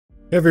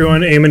Hey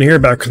everyone, Eamonn here,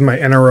 back with my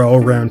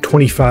NRL round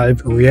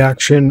 25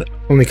 reaction.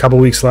 Only a couple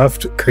weeks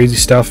left, crazy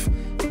stuff.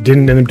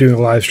 Didn't end up doing a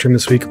live stream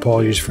this week,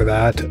 apologies for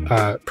that.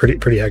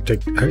 Pretty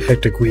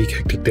hectic week,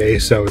 hectic day,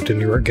 so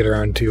didn't get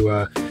around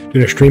to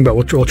doing a stream, but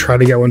we'll try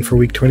to get one for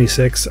week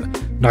 26.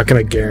 Not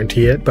going to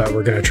guarantee it, but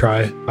we're going to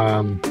try.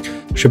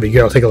 Should be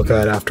good. I'll take a look at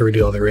that after we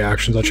do all the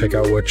reactions. I'll check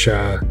out which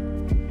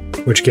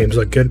games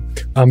look good.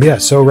 Yeah,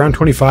 so round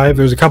 25,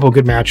 there's a couple of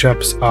good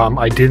matchups.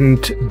 I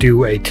didn't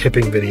do a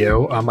tipping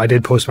video. I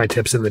did post my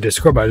tips in the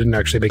Discord, but I didn't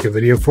actually make a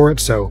video for it,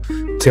 so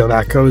see how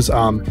that goes.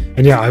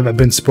 And yeah, I've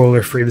been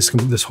spoiler free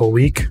this whole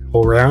week,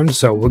 whole round,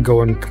 so we're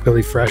going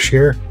completely fresh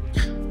here.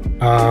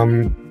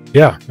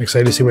 Yeah, I'm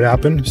excited to see what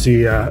happened,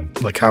 see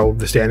like how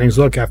the standings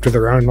look after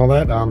the round and all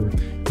that.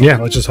 Yeah,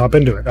 let's just hop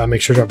into it.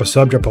 Make sure to drop a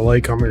sub, drop a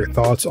like, comment your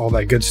thoughts, all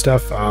that good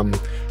stuff.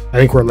 I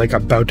think we're like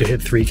about to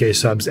hit 3K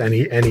subs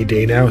any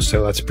day now,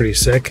 so that's pretty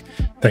sick.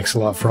 Thanks a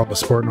lot for all the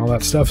support and all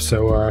that stuff.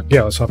 So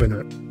yeah, let's hop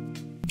into it.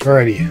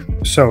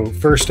 Alrighty, so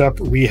first up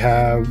we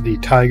have the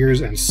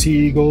Tigers and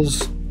Sea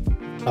Eagles.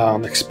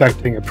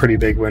 Expecting a pretty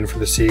big win for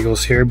the Sea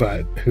Eagles here,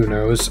 but who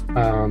knows.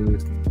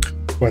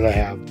 What did I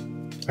have?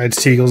 I had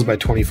Sea Eagles by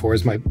 24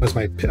 was my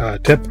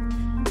tip.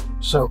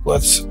 So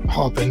let's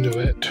hop into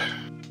it.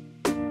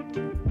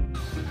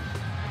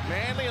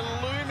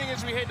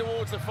 We head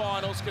towards the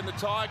finals. Can the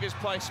Tigers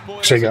play spoilers?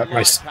 Actually, I got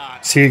my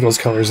Sea Eagles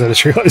colors, I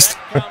just realized.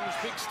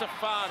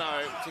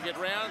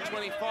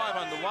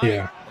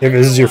 Yeah, if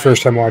this is your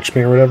first time watching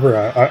me or whatever,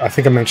 I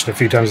think I mentioned a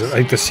few times that I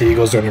think the Sea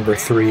Eagles are number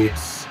 3.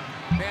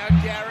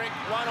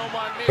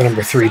 The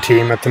number 3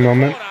 team at the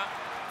moment.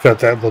 Felt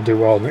that they'll do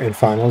well in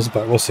finals,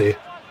 but we'll see.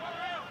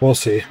 We'll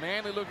see.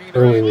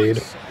 Early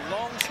lead.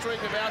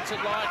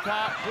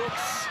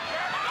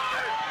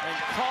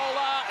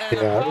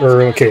 Yeah,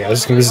 okay, yeah,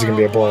 this is gonna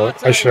be a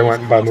blowout. I should have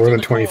went by more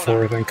than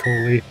 24, I think,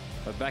 holy.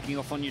 But backing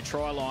off on your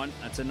try line,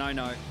 that's a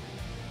no-no.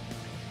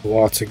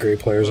 Lots of great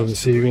players on the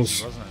Sea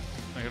Eagles.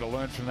 They're going to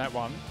learn from that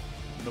one.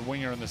 The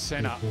winger in the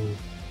centre,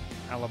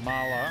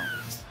 Alamala.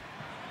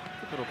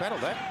 Good little battle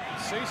that.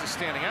 Caesar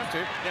standing up to.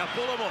 Now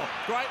Bullimore,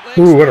 great legs.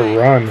 Ooh, what a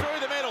run.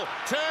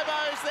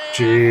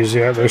 Jeez,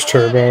 yeah, there's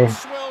Turbo.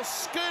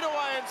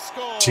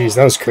 Jeez,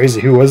 that was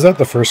crazy. Who was that?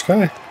 The first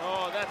guy?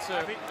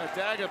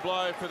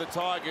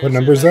 What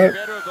number is that?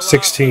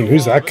 16.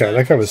 Who's that guy?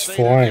 That guy was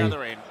flying.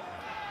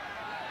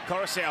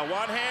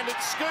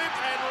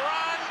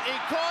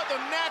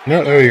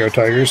 No, there you go,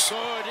 Tigers.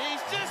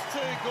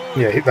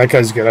 Yeah, that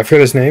guy's good. I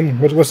forget his name.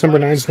 What's number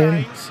 9's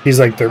name? He's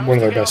like one of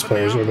their best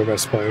players, or their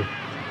best player.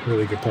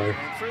 Really good player.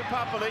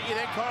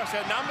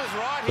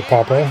 The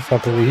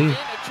Papali'i.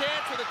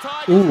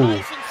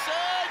 Ooh.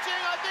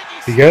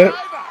 You get it?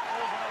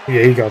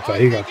 Yeah, he got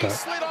that. He got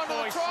that.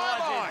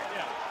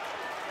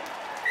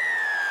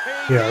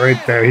 Yeah,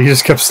 right there. He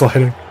just kept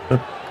sliding.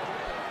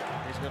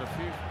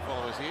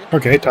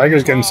 Okay,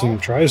 Tiger's getting some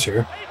tries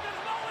here.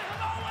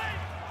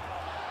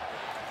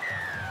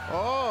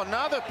 Oh,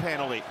 another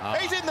penalty.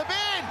 He's in the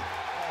bin.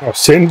 Oh,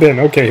 sin bin.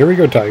 Okay, here we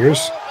go,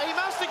 Tigers. He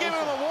must have given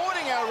him a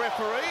warning, our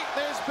referee.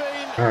 There's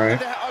been. All right.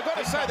 I've got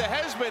to say, there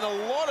has been a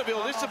lot of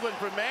ill discipline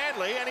from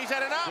Manly, and he's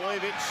had enough.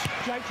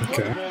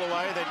 Okay.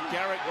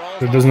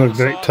 It doesn't look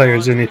like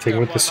Tigers anything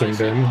with the sin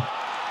bin,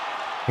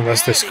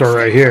 unless they score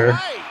right here.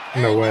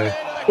 No way.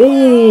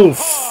 Oh!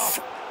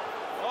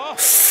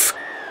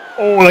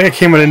 Oh, that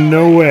came out of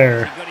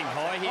nowhere.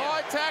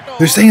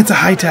 They're saying it's a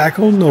high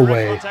tackle? No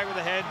way.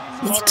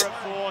 What?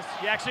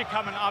 You're actually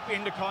coming up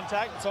into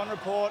contact. It's on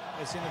report.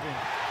 It's in the bin.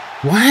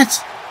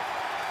 What?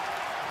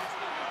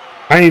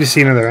 I need to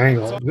see another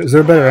angle. Is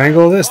there a better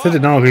angle of this? That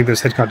did not look like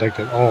there's head contact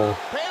at all.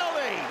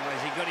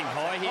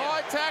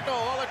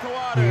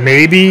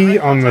 Maybe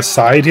on the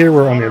side here,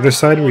 or on the other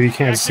side where you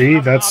can't see.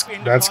 That's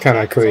kind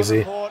of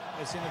crazy.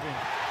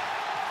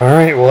 All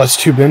right, well that's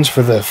 2 bins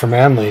for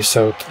Manly,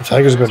 so the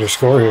Tigers better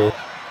score here.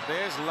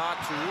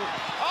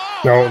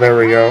 No, there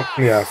we go.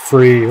 Yeah,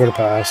 free. What a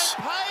pass.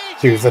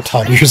 Dude, the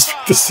Tigers,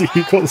 the Sea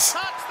Eagles.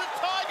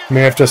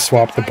 May have to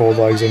swap the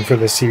Bulldogs in for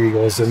the Sea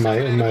Eagles in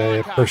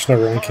my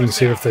personal rankings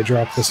here if they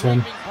drop this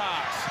one.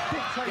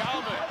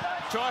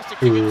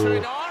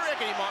 Ooh.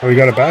 Oh, you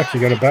got it back? You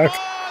got it back?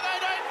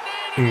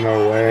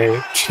 No way.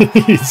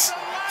 Jeez.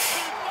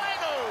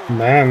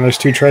 Man, there's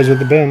 2 tries with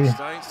the bin.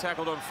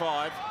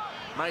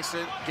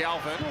 Mason,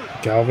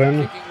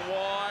 Galvin.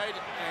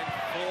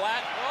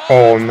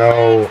 Oh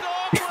no.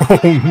 Oh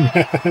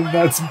man,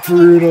 that's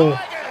brutal.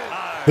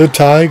 The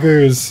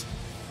Tigers.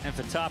 And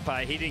for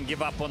Tape, he didn't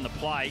give up on the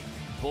play.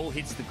 Ball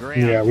hits the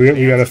ground. Yeah, we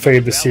got to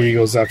fade the Sea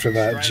Eagles after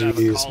that.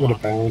 Jeez, what a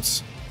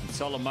bounce.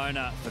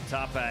 Solomona for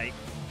Tape.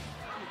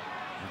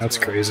 That's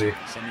crazy.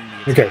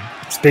 Okay,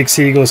 this big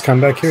Sea Eagles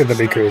comeback here. That'd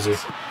be crazy.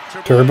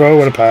 Turbo,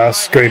 what a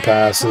pass. Great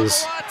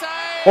passes.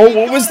 Oh,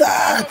 what was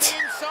that?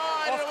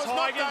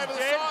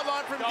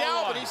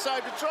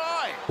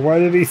 Why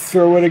did he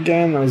throw it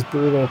again? That was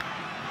brutal.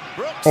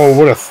 Oh,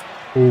 what a...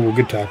 Ooh,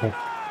 good tackle.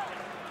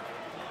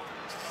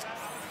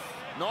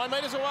 9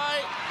 meters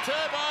away.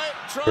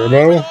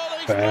 Turbo.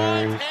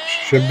 Bang.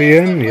 Should be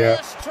in.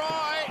 Yeah.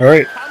 All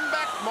right.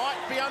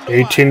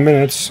 18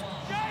 minutes.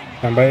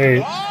 Down by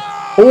 8.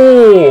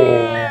 Oh,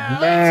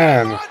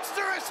 man.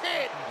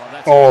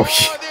 Oh,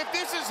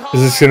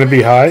 is this going to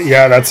be high?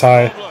 Yeah, that's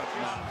high.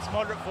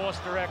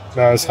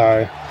 That was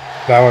high.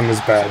 That one was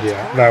bad,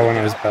 yeah. That one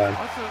was bad.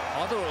 I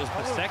thought it was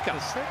Paseka.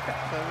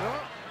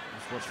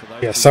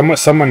 Yeah,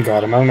 someone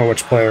got him. I don't know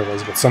which player it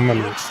was, but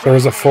someone... There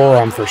was a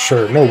forearm for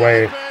sure. No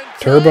way.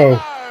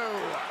 Turbo.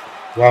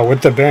 Wow,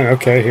 with the bin.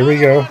 Okay, here we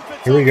go.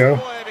 Here we go.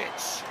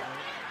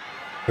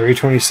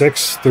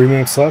 3:26. 3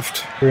 minutes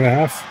left.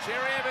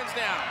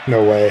 3.5.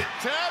 No way.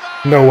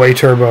 No way,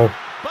 Turbo.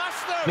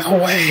 No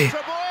way.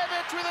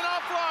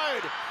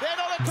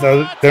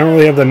 They don't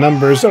really have the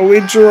numbers. Oh, we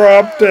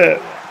dropped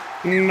it.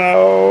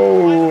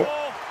 No.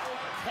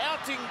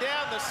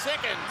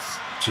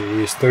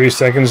 Jeez, 30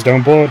 seconds.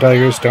 Don't blow it,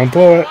 Tigers. Don't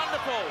blow it.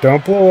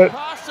 Don't blow it.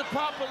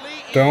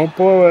 Don't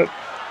blow it.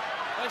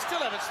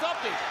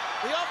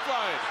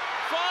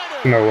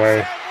 No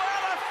way.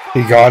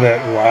 He got it.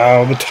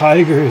 Wow, the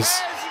Tigers.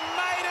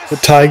 The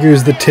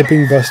Tigers, the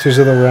tipping busters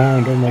of the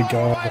round. Oh my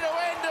god.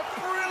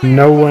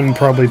 No one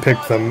probably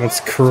picked them. That's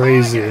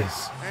crazy.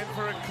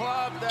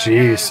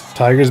 Jeez.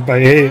 Tigers by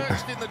 8.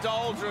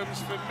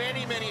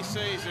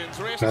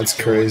 That's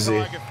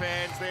crazy.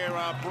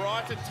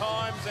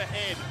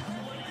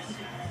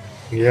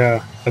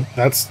 Yeah,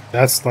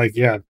 that's like,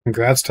 yeah,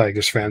 congrats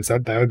Tigers fans.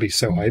 That would be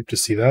so hyped to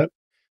see that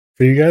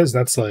for you guys.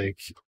 That's like,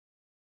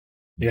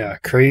 yeah,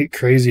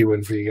 crazy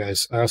win for you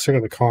guys. I also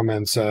got the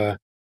comments, a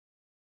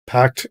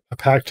packed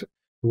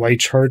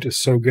white chart is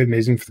so good,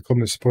 amazing for the club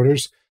and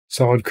supporters.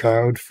 Solid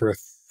crowd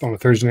on a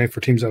Thursday night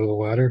for teams out of the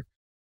ladder.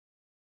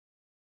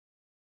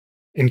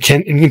 In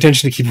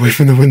contention to keep away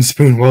from the wind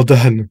spoon. Well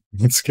done.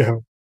 Let's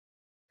go.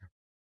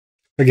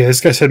 Okay,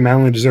 this guy said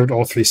Manly deserved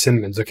all 3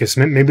 Cinnamons. Okay,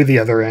 so maybe the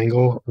other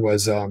angle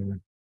was a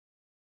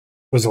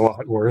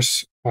lot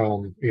worse. I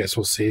guess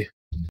we'll see.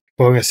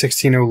 Blowing a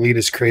 16-0 lead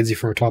is crazy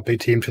from a top 8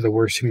 team to the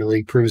worst team in the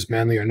league proves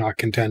Manly are not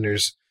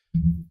contenders.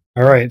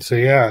 All right, so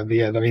yeah. I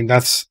mean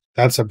that's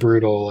a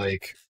brutal,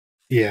 like,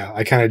 yeah.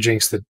 I kind of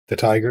jinxed the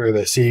Tiger or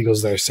the Sea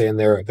Eagles there, saying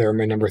they're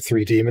my number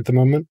 3 team at the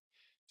moment.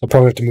 I'll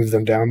probably have to move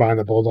them down behind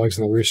the Bulldogs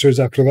and the Roosters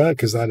after that,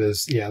 because that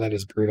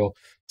is brutal.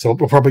 So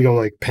we'll probably go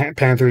like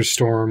Panthers,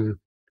 Storm,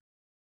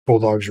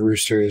 Bulldogs,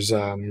 Roosters,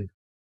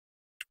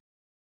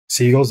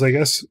 Seagulls, I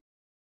guess.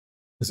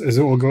 Is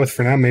it we'll go with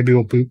for now? Maybe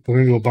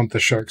we'll bump the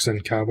Sharks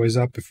and Cowboys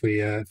up if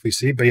we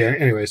see. But yeah,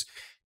 anyways,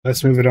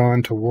 let's move it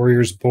on to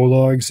Warriors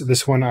Bulldogs.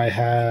 This one I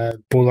had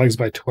Bulldogs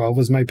by 12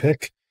 as my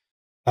pick.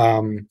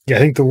 Yeah, I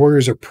think the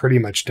Warriors are pretty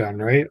much done,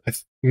 right?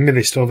 Maybe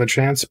they still have a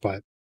chance,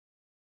 but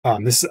I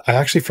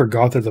actually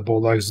forgot that the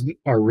Bulldogs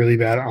are really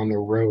bad on the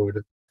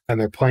road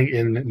and they're playing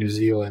in New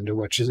Zealand,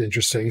 which is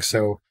interesting.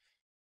 So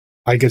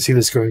I could see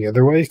this going the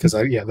other way because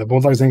the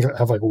Bulldogs I think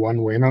have like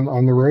 1 win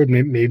on the road,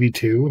 maybe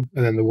 2,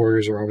 and then the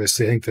Warriors are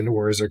obviously, I think the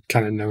Warriors are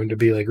kind of known to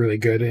be like really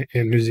good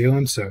in New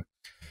Zealand, so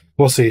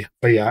we'll see.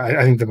 But yeah,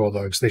 I think the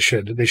Bulldogs they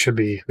should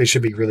be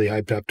really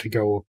hyped up to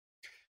go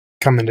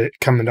come into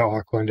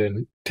Auckland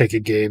and take a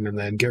game and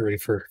then get ready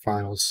for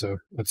finals. So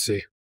let's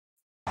see.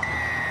 And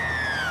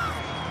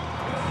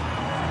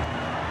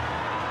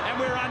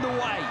we're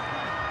underway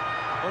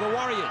for the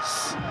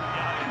Warriors.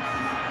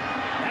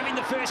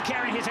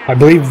 I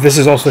believe this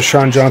is also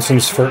Sean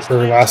Johnson's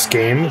last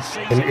game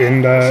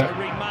in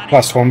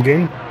last home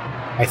game.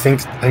 I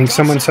think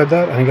someone said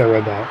that. I think I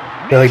read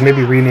that. They like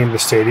maybe renamed the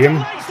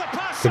stadium,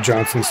 the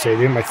Johnson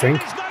Stadium. I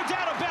think.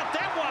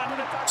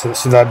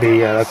 So that'd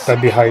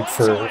be hype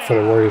for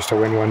the Warriors to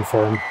win one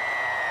for him.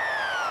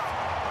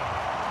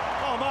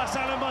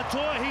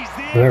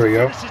 There we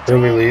go.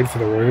 Early lead for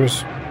the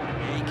Warriors.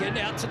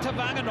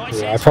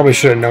 Yeah, I probably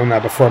should have known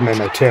that before I made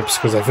my tips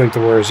because I think the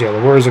Warriors are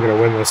going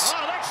to win this.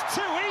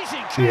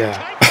 Yeah.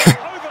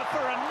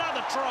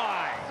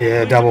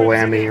 Yeah, double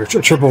whammy or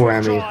triple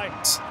whammy.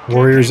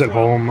 Warriors at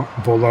home,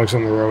 Bulldogs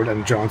on the road,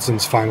 and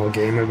Johnson's final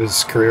game of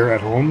his career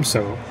at home.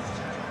 So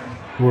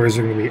Warriors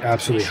are going to be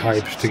absolutely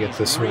hyped to get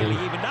this win.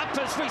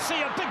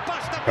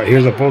 But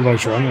here's a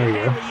Bulldogs run. There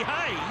you go.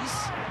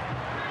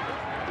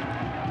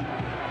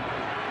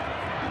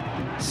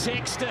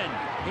 Sexton.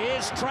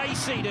 Here's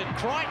Tracy to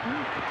Crichton.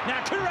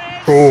 Now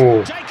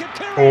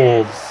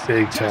Oh,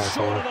 big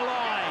tackle.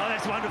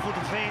 That's wonderful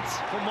defence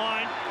for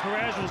mine.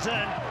 Perez was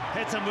in,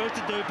 had some work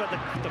to do, but the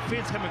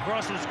defence coming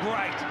across was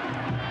great.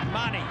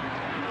 Money.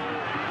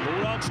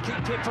 Bulldogs keep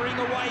peppering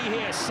away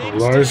here.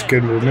 Lars,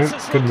 good movement.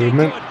 Good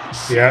movement.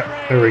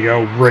 Yeah, there we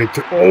go. Right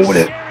through.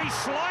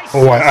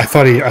 Oh, I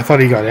thought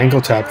he got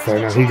ankle tapped there.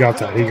 No, he got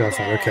that.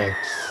 Okay.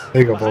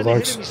 There you go,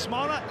 Bulldogs. You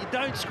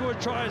don't score a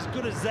try as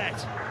good as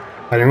that.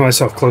 I didn't realize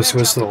how close he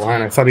was to the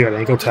line. I thought he got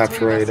ankle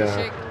tapped right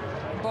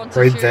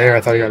there.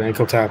 I thought he got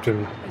ankle tapped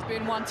and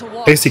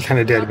basically kind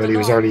of did, but he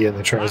was already in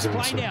the try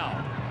zone. So.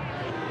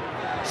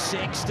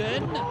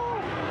 Sexton.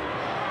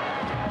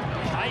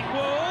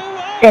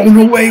 Oh,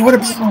 no way. What a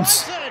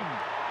bounce.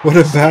 What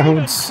a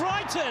bounce.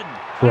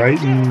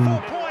 Crichton.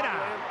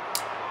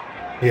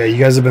 Yeah, you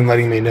guys have been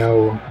letting me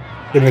know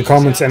in the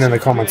comments and in the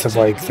comments of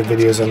like the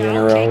videos on the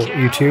NRL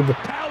YouTube.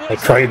 Like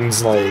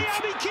Crichton's like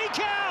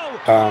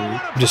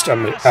just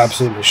an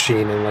absolute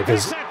machine, and like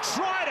is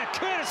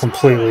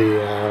completely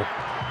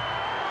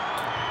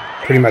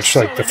pretty much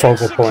like the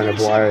focal point of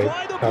why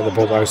the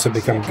Bulldogs have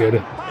become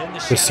good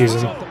this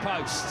season.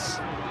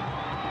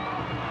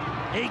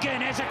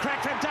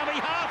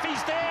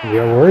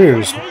 Yeah,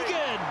 Warriors.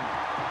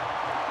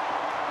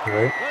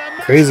 Alright,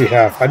 crazy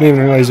half. I didn't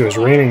even realize it was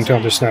raining until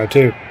just now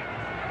too.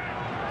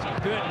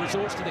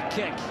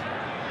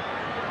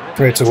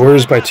 Alright, so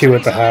Warriors by 2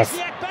 at the half.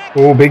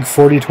 Oh, big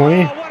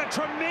 40-20.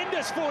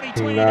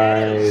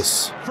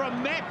 Nice.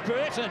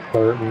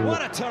 Burton.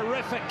 What a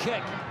terrific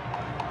kick.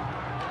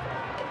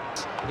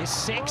 Is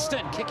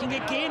Sexton kicking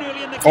again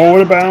early in the game. Oh,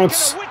 what a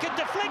bounce.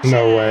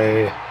 No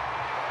way.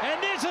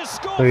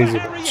 Crazy.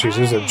 Jeez,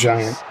 there's a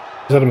giant.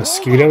 Is that a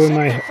mosquito in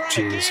my...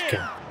 Jeez,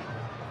 okay.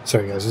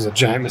 Sorry guys, there's a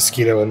giant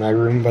mosquito in my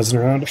room buzzing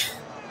around.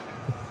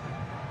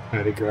 I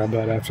had to grab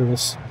that after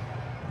this.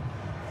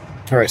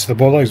 Alright, so the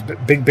Bulldogs,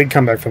 big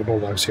comeback for the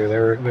Bulldogs here.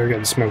 They're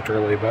getting smoked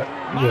early, but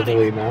we have the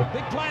lead now.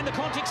 Big play in the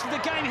context of the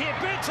game here.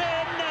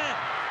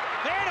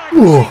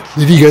 Ooh,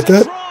 did he get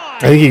that?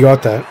 I think he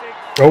got that.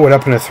 Oh, what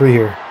happened to 3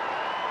 here?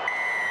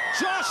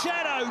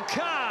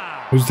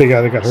 Who's the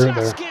guy that got hurt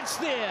there? Gets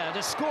there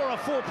to score a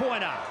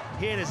 4-pointer.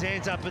 He had his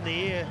hands up in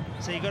the air,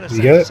 so you got to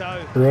say get it?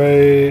 So.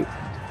 Right.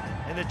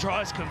 And the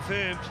try's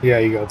confirmed. Yeah,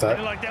 you got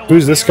that.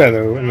 Who's this guy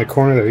though in the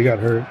corner there? He got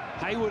hurt.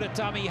 Hayward a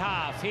dummy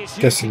half.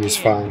 Guessing he's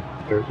fine.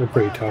 They're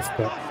pretty tough,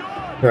 but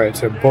alright,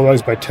 so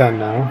Bulldogs by 10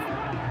 now.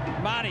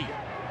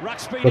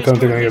 Look, they're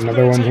gonna get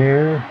another one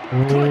here.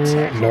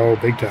 No,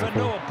 big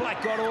tackle.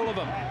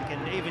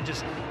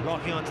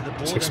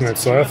 6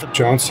 minutes left.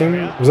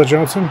 Johnson. Was that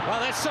Johnson?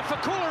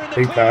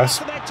 Big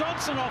pass.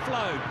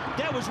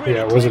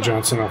 Yeah, it was a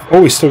Johnson off.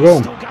 Oh, he's still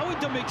going.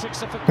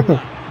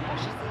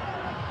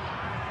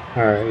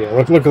 Alright, yeah,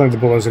 looking like the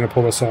Bulldogs are gonna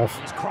pull this off.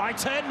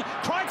 Crichton.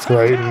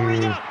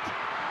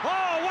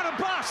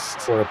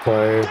 What a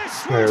play.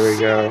 There we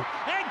go.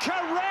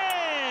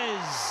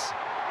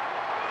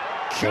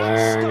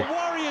 Dang.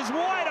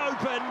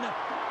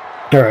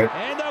 Alright.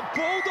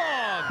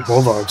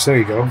 Bulldogs, there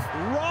you go.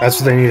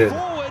 That's what they needed.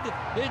 There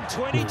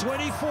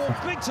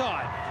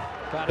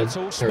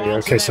we go.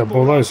 Okay, so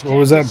Bulldogs, what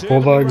was that?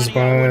 Bulldogs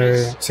by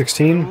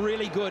 16?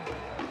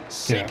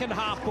 Yeah.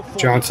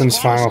 Johnson's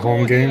final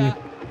home game.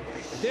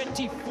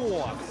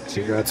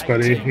 Congrats,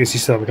 buddy. I guess you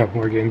still have a couple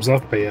more games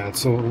left, but yeah,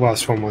 so the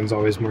last home one's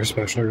always more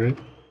special, right?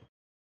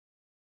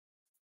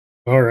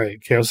 Alright,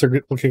 okay, I'll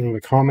start looking at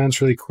the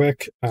comments really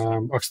quick.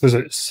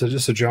 There's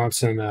just a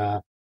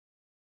Johnson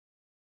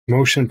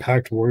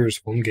motion-packed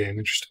Warriors home game.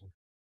 Interesting.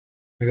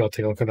 Maybe I'll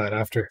take a look at that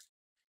after.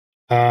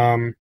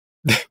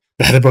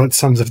 That about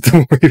sums up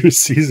the Warriors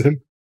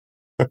season.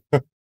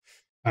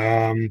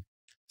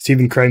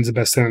 Stephen Crichton's the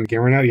best thing on the game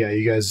right now. Yeah,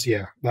 you guys,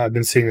 yeah. I've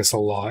been seeing this a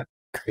lot.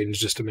 Crichton's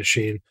just a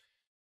machine.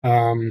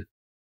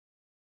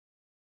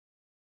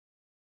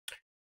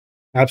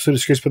 Absolute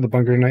disgrace for the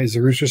bunker tonight. As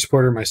a Rooster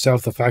supporter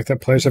myself, the fact that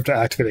players have to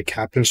activate a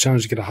captain's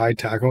challenge to get a high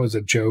tackle is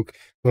a joke,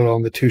 let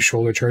alone the 2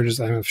 shoulder charges.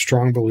 I have a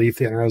strong belief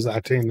the NRL is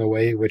acting in the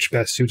way which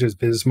best suits its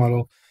business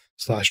model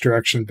 /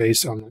 direction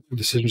based on the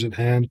decisions at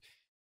hand.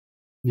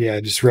 Yeah,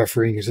 just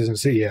refereeing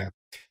consistency. Yeah.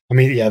 I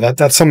mean, yeah,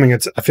 that's something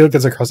that's, I feel like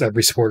that's across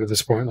every sport at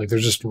this point. Like,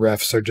 there's just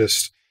refs are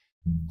just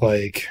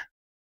like,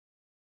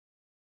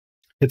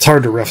 it's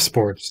hard to ref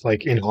sports.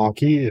 Like in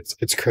hockey,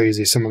 it's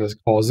crazy some of the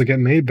calls that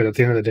get made, but at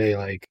the end of the day,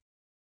 like,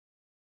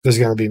 there's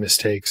gonna be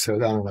mistakes. So I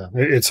don't know.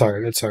 It's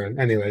hard. It's hard.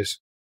 Anyways,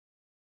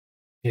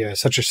 yeah,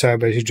 such a sad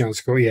but Jones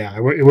go. Yeah,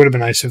 it would have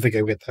been nice if they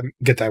could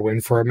get that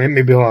win for him.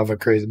 Maybe he'll have a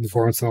crazy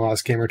performance in the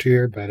last game or 2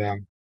 here, but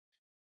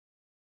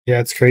yeah,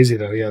 it's crazy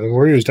though. Yeah, the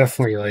Warriors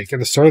definitely, like, at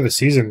the start of the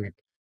season,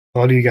 a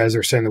lot of you guys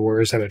are saying the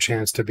Warriors had a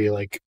chance to be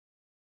like,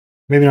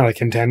 maybe not a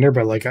contender,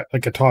 but like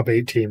a top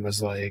 8 team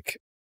was like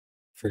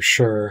for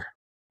sure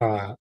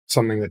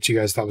something that you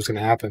guys thought was going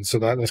to happen. So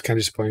that's kind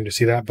of disappointing to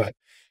see that. But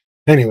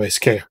anyways,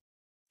 okay.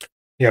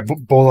 Yeah,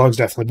 Bulldogs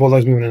definitely.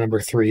 Bulldogs moving to number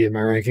 3 in my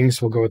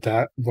rankings. We'll go with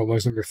that.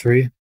 Bulldogs number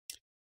 3.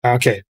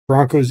 Okay,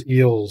 Broncos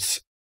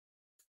Eels.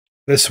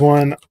 This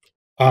one,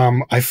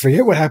 I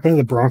forget what happened to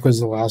the Broncos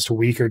the last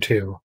week or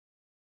 2.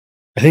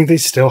 I think they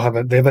still have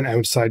an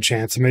outside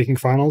chance of making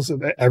finals.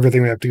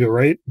 Everything would have to go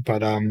right,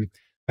 but I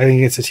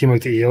think it's a team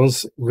like the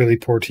Eels, really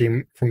poor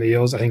team from the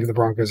Eels. I think the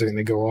Broncos are going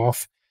to go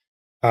off.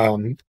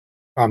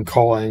 I'm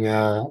calling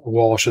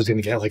Walsh is going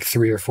to get like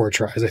 3 or 4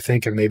 tries, I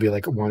think, and maybe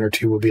like 1 or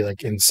 2 will be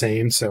like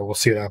insane. So we'll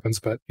see what happens.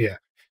 But yeah,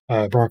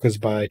 Broncos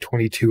by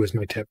 22 is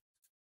my tip.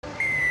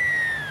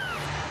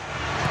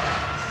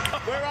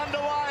 We're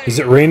underway. Is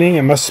it raining?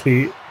 It must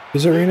be.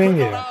 Is it raining?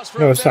 Yeah.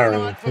 No, it's not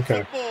raining.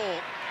 Okay.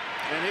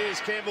 And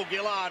here's Campbell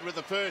Gillard with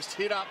the first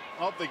hit up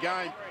of the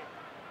game.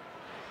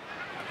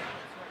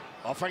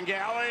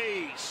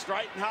 Offengowie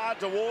straight and hard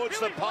towards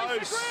the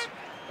post.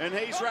 And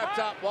he's wrapped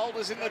up.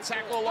 Walters in the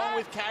tackle along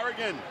with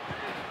Carrigan.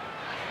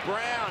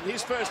 Brown,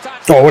 his first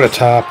touch. Oh, what a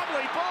tap.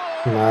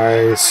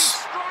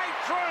 Nice.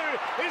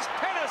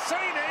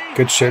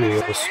 Good shit,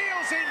 Eels.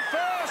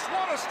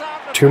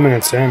 2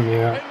 minutes in,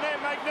 yeah.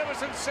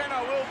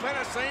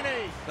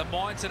 The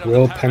mindset of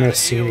Will the Parramatta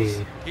Penasini.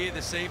 Eels here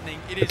this evening.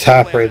 It The is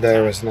tap all right out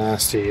there attack. was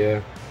nasty,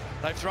 yeah.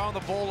 They've thrown the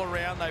ball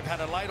around. They've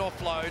had a late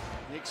offload.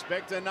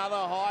 Expect another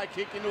high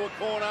kick into a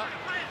corner.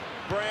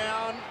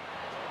 Brown.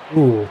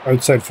 Ooh,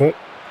 outside foot.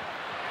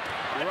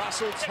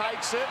 Russell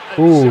takes it.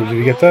 Ooh, did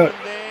you get that?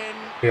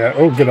 Yeah,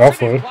 oh, good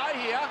offload.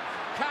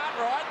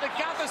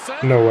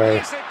 No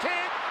way.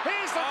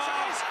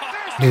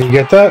 Did you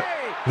get that?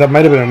 That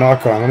might have been a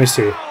knock on. Let me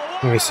see.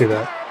 Let me see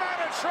that.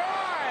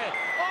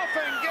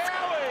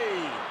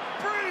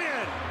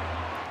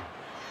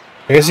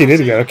 I guess he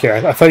did get it. Okay,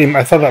 I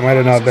thought that might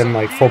have not been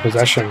like full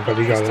possession, but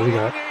he got it. He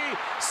got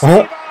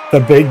it. The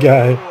big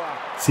guy,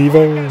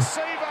 Sivo. With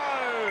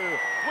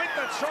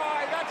the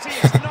try, that's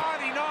his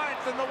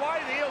 99th, and the way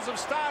the Eels have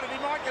started, he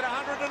might get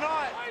 100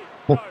 tonight.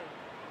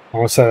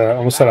 Almost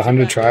had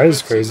 100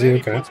 tries. Crazy.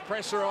 Okay.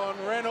 Pressure on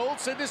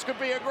Reynolds, and this could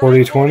be a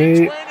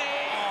 40-20.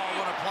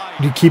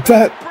 Did you keep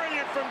that?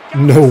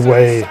 No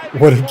way.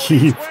 What a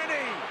keep.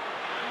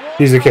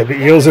 He's okay.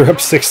 The Eels are up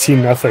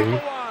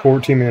 16-0.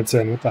 14 minutes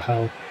in. What the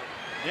hell?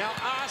 Now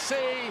RC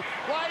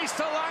plays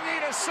to Lungy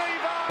to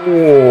Sivo.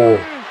 Oh,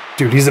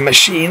 dude, he's a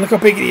machine. Look how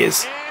big he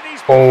is.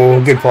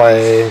 Oh, good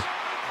play.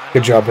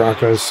 Good job,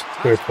 Broncos.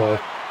 Great play.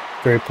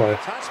 Great play.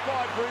 Touched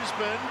by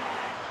Brisbane.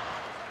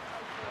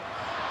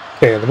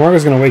 Okay, the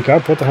Broncos going to wake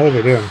up. What the hell are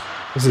they doing?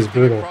 This is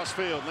brutal.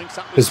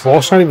 Is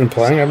Walsh not even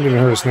playing? I haven't even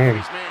heard his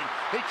name.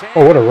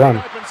 Oh, what a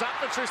run.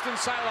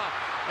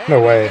 No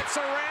way.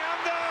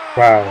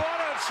 Wow.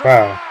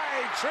 Wow.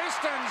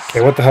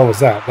 Okay, what the hell was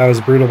that? That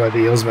was brutal by the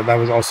Eels, but that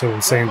was also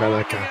insane by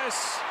that guy.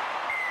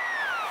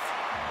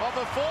 Of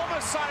the former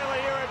sailor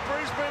here at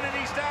Brisbane and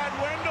his dad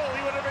Wendell,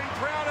 he would have been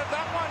proud of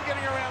that one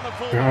getting around the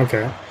full. Oh,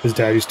 okay. His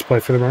dad used to play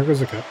for the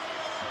Broncos? Okay.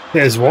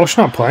 Yeah, is Walsh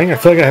not playing? I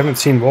feel like I haven't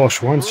seen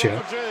Walsh once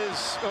yet.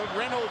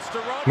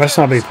 Must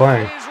not be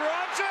playing.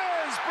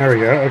 There we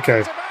go.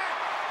 Okay.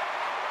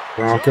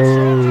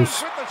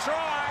 Broncos.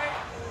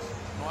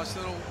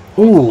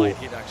 Ooh,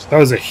 that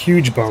was a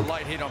huge bump.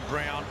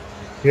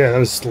 Yeah, that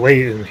was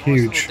late and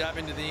huge. Dab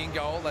into the in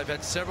goal. They've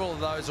had several of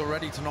those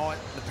already tonight,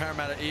 the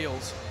Parramatta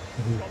Eels.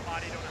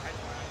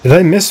 Did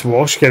I miss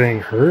Walsh getting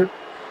hurt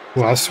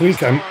last week?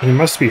 He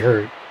must be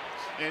hurt.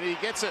 And he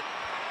gets it.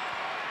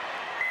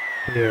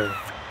 Yeah.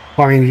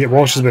 Well, I mean,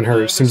 Walsh has been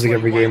hurt. It seems like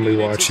every game we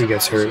watch, he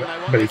gets hurt.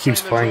 But he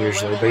keeps playing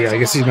usually. But yeah, I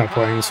guess he's not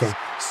playing this one.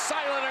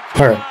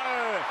 Alright.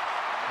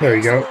 There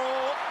we go.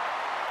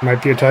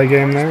 Might be a tie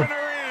game there.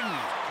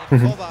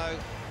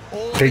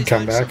 Big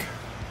comeback.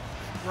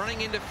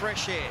 Running into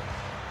fresh air.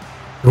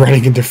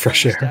 Running into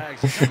fresh air.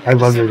 I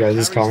love your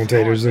guys'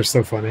 commentators. They're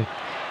so funny.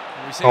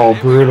 Oh,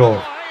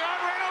 brutal.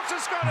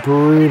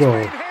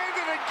 Brutal.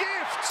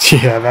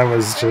 Yeah, that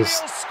was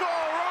just...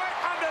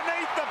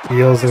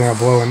 Eels are going to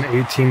blow an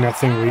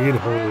 18-0 lead.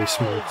 Holy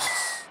smokes.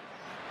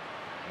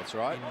 That's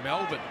right. In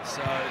Melbourne,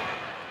 so...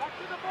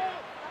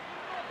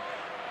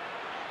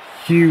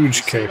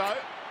 Huge kick.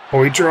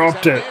 Oh, he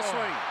dropped it.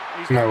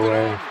 No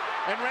way.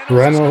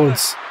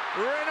 Reynolds.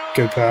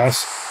 Good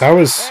pass. That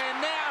was...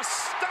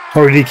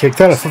 Oh, did he kick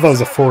that? I thought that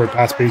was a forward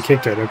pass, but he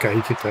kicked it. Okay,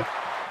 he kicked it.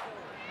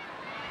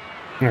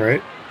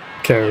 Alright.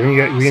 Okay, we're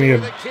gonna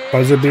get a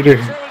buzzer beater.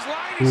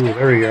 Ooh,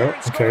 there we go.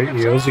 Okay,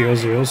 Eels.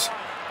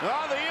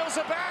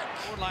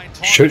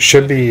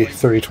 Should be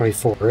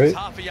 30-24, right?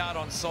 Half a yard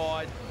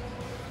onside.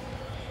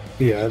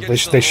 Yeah, they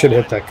should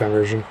hit that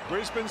conversion.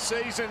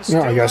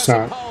 No, I guess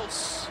not.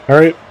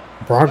 Alright,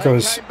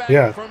 Broncos.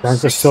 Yeah,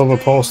 Broncos still have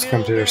a pulse to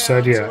come to their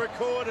side. Yeah.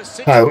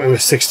 Oh, it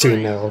was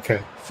 16 now.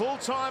 Okay.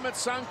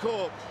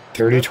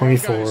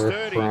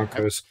 30-24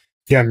 Broncos.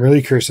 Yeah, I'm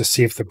really curious to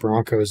see if the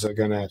Broncos are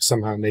gonna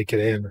somehow make it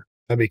in.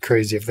 That'd be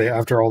crazy if they,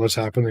 after all this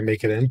happened, they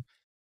make it in.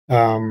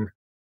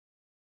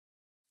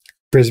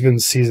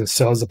 Brisbane's season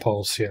still has a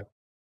pulse. Yeah.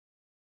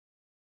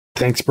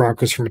 Thanks,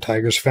 Broncos, from a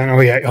Tigers fan.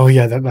 Oh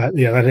yeah, that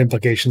had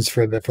implications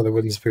for the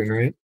wooden spoon,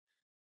 right?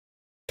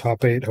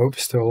 Top 8 hope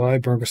still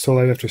alive. Broncos still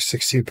alive after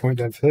 16-point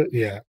deficit.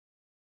 Yeah.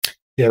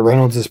 Yeah,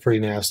 Reynolds is pretty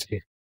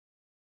nasty.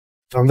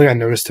 I don't think I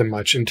noticed him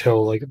much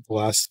until like the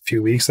last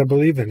few weeks, I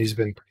believe, and he's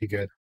been pretty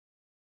good.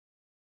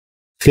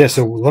 Yeah,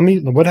 so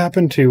what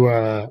happened to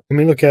let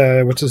me look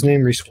at what's his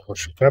name? Reece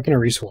Walsh. What happened to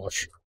Reece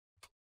Walsh?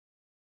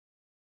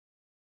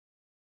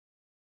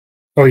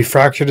 Oh, he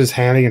fractured his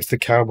hand against the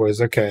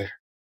Cowboys. Okay.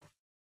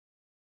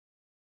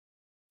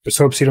 Just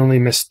hopes he'd only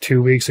missed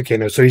 2 weeks. Okay,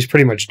 no, so he's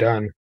pretty much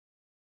done.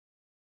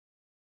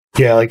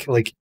 Yeah,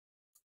 like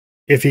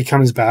if he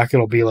comes back,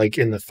 it'll be like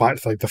in the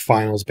the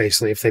finals,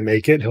 basically. If they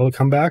make it, he'll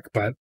come back.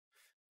 But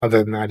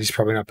other than that, he's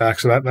probably not back.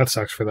 So that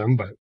sucks for them.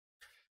 But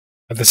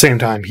at the same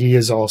time, he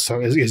is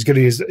also as good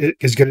as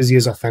he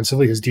is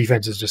offensively. His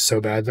defense is just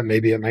so bad that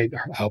maybe it might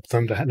help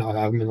them to not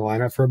have him in the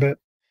lineup for a bit.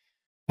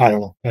 I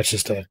don't know. That's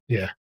just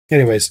yeah.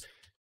 Anyways.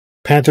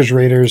 Panthers,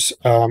 Raiders.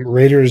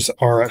 Raiders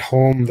are at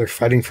home. They're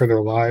fighting for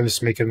their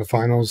lives, making the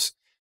finals.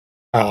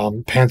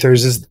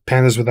 Panthers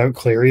without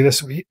Cleary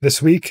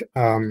this week.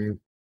 Or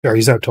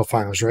he's out till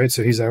finals, right?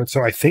 So he's out.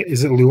 So I think,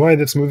 is it Luai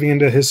that's moving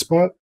into his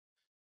spot?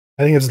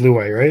 I think it's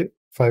Luai, right?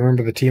 If I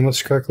remember the team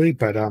list correctly.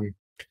 But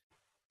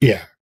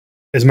yeah.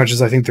 as much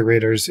as I think the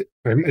Raiders,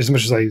 as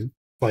much as I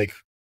like,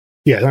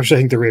 yeah, as much as I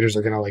think the Raiders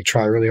are gonna like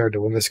try really hard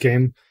to win this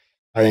game,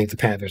 I think the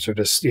Panthers are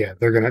just, yeah,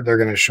 they're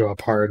gonna show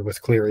up hard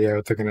with Cleary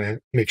out. They're gonna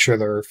make sure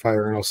they're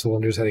firing all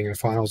cylinders heading into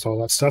finals,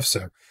 all that stuff.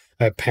 So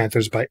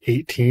Panthers by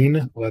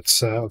 18.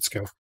 Let's go.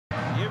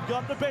 You've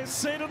got the best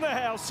seat in the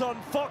house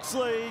on Fox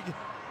League.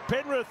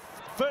 Penrith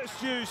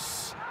first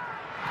use.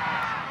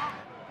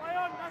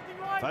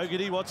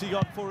 Fogarty, what's he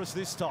got for us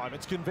this time?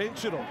 It's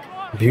conventional.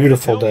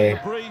 Beautiful day,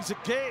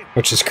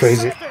 which is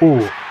crazy.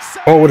 Ooh,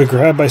 oh, what a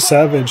grab by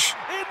Savage.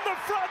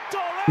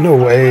 No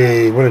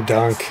way, what a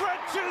dunk.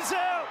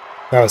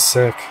 That was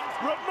sick.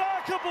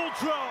 Remarkable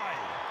try.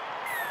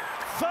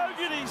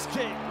 Fogarty's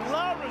kick.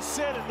 Lara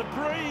said it, the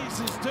breeze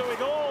is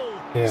doing all.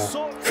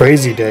 Yeah,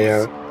 crazy day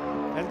out.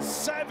 And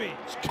Savage.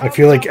 I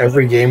feel like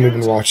every game we've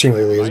been watching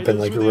lately has been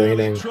like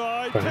raining.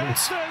 But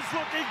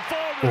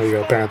there you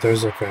go,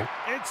 Panthers. Okay.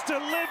 It's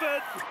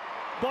delivered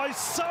by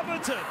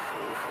Somerton.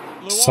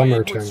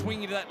 Somerton.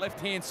 Swinging to that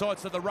left-hand side,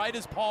 so the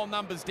Raiders pile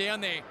numbers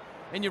down there.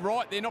 And you're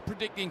right, they're not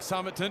predicting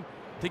Somerton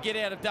to get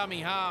out of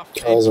dummy half.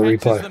 Calls a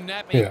replay.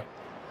 Yeah.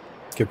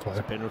 Good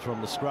play. Penrith from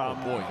the scrum.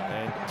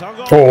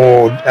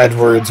 Oh,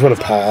 Edwards, what a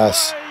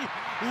pass.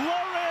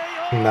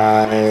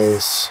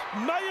 Nice.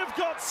 May have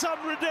got some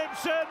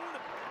redemption.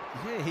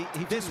 Yeah,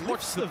 he just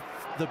lifts the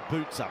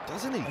boots up,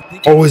 doesn't he?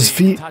 Oh, his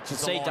feet.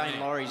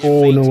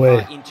 Oh, no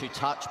way. Into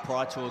touch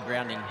prior to a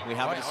grounding. We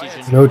have a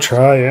decision. No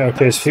try. Yeah,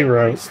 okay, his feet were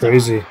out.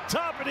 Crazy.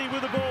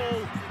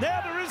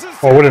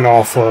 Oh, what an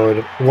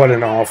offload. What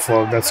an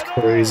offload. That's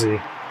crazy.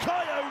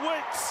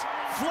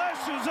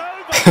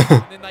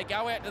 And then they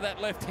go out to that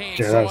left-hand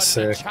yeah, that's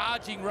sick.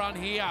 Charging run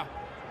here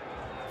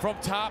from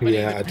Tarpany.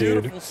 Yeah,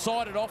 dude.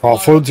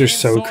 Offloads are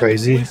so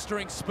crazy.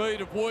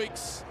 Speed of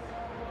Weeks,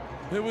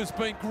 who has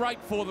been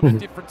great for them at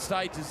different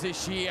stages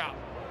this year.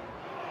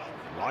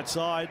 Right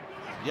side,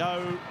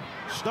 Yo,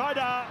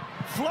 Schneider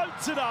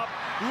floats it up.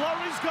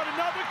 Laurie's got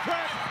another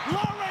crack.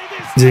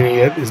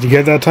 Laurie, did he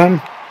get that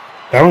time?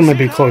 That one might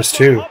be close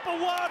too.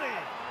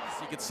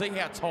 See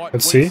how tight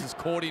Let's see.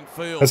 Caught in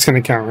field. That's going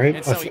to count,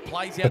 right? So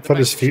I thought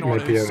his feet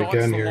might be out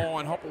again here.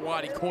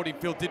 Caught in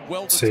field, did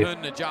well to turn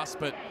and adjust,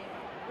 but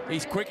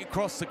he's quick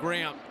across the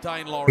ground.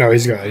 Dane Laurie. No,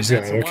 he's got it.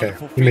 Okay.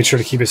 He made sure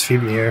to keep his feet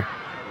in the air.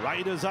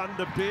 Raiders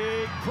under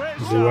big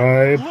pressure.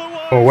 Luai.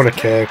 Oh, what a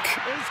kick.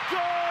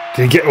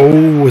 Did he get...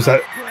 Oh, was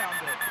that...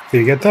 Did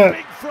he get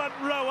that?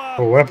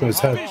 Oh, what happened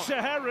to his head?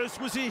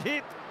 Was he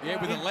hit? Yeah,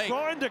 with a leg.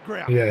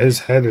 Yeah, his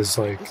head is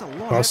like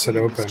busted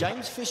open.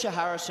 James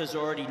Fisher-Harris has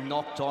already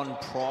knocked on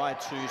prior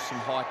to some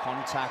high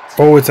contact.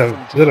 Oh, is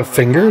that a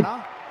finger?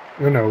 Oh,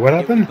 no, what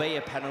happened? It will be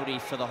a penalty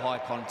for the high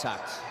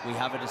contact. We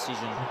have a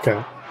decision.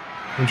 Okay.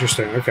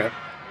 Interesting. Okay.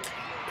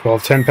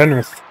 12-10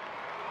 Penrith.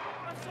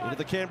 Into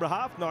the Canberra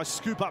half. Nice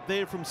scoop up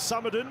there from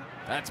Somerton.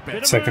 That's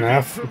better. Second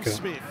half. Okay.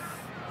 Smith.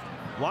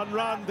 One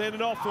run, then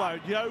an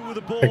offload. Yo with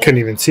the ball. I couldn't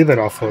even see that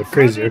offload.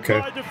 Crazy.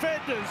 Okay.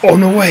 Oh,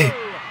 no way.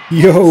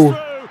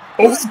 Yo.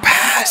 Oh, the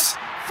pass!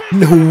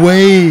 No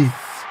way!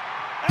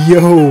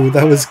 Yo,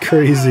 that was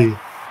crazy.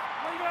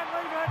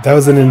 That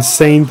was an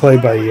insane play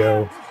by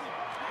Yo.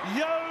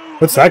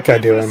 What's that guy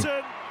doing?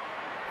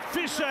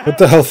 What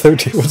the hell,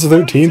 13? What's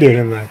 13 doing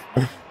in there?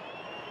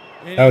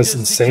 That was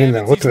insane,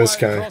 though. Look at this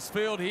guy.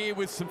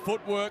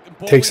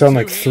 Takes on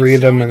like 3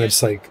 of them, and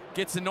it's like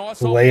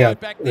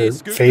layup or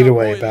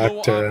fadeaway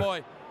back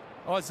to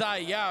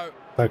Yo.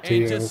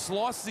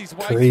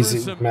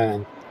 Crazy,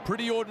 man.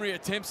 Pretty ordinary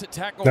attempts at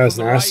tackle from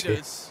the nasty.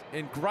 Raiders,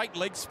 and great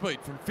leg speed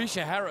from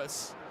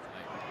Fisher-Harris.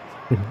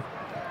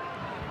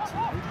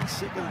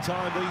 Second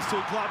time these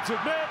two clubs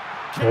have met.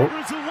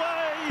 Canberra's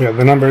away. Yeah,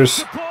 the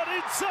numbers.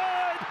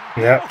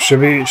 Yeah, should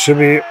be.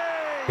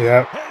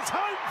 Yeah.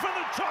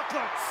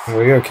 There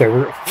we go. Okay,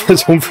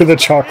 it's home for the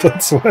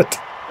chocolates. What?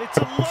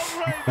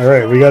 All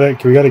right, we got a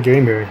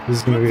game here.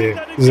 This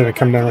is gonna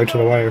come down right to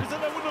the wire.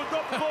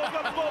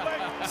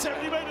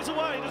 70 meters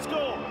away to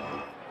score.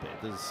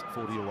 Panthers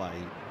 40 away.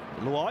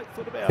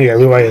 Yeah,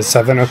 Luai is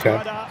 7.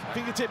 Okay.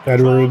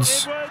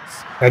 Edwards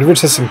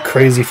has some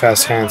crazy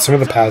fast hands. Some of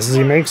the passes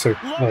he makes are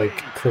like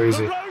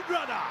crazy.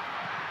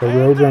 The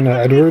roadrunner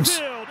Edwards.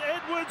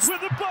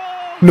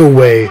 No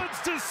way.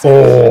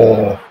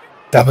 Oh,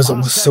 that was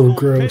almost so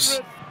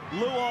gross.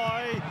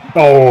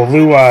 Oh,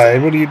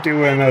 Luai, what are you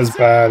doing? That was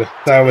bad.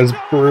 That was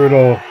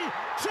brutal.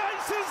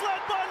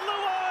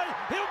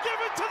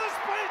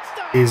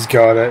 He's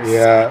got it.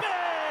 Yeah.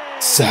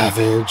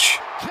 Savage.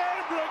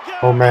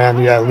 Oh man,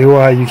 yeah,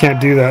 Luai, you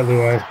can't do that,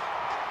 Luai.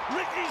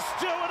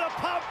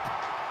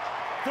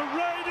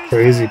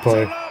 Crazy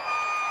play.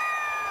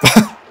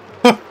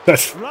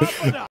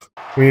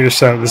 We need to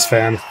shout out this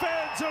fan.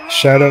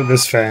 Shout out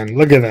this fan.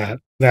 Look at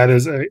that. That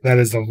is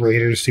the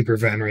Raiders super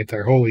fan right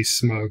there. Holy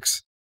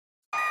smokes.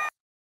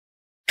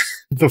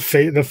 The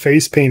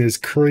face paint is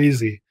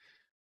crazy.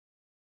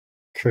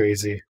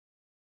 Crazy.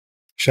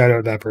 Shout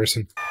out that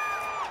person.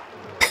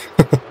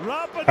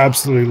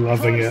 Absolutely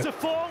loving it.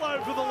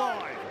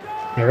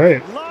 All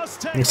right.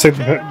 Looks like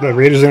the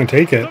Raiders are going to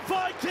take it.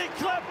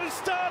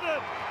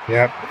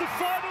 Yep.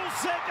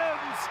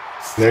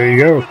 There you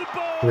go.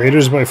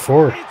 Raiders by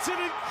 4. It's an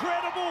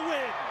incredible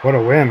win. What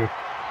a win.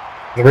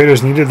 The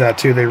Raiders needed that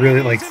too. They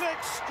really like,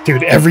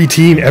 dude, every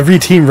team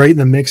right in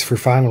the mix for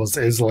finals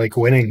is like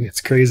winning.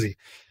 It's crazy.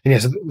 And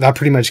yes, that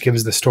pretty much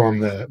gives the Storm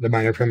the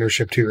minor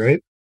premiership too,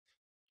 right?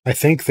 I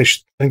think the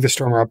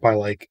Storm are up by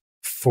like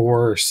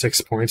 4 or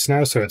 6 points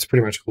now, so it's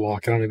pretty much a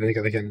lock. I don't even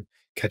think they can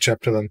catch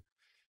up to them.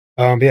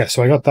 But yeah,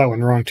 so I got that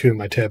one wrong too in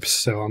my tips,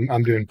 so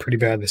I'm doing pretty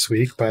bad this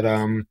week. But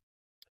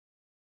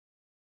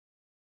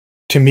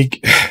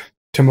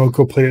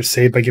Tomoko played it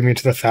safe by giving it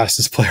to the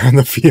fastest player on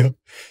the field.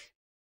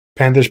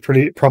 Panthers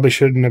probably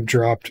shouldn't have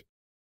dropped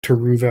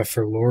Taruva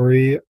for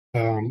Laurie.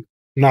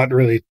 Not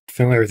really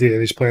familiar with either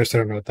of these players, so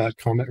I don't know what that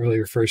comment really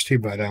refers to,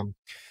 but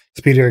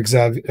speed of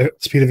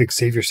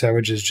Xavier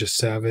Savage is just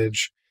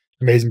savage.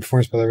 Amazing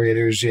performance by the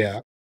Raiders,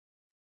 yeah.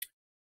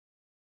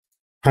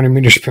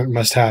 100-meter sprint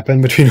must happen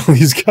between all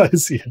these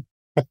guys,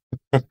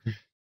 yeah.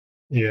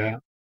 Yeah.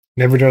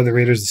 Never doubt the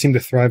Raiders seem to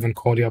thrive on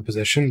quality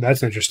opposition.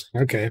 That's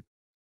interesting, okay.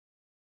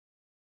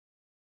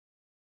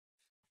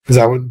 Is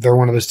that they're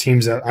one of those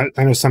teams that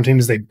I know some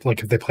teams, they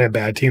like if they play a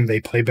bad team, they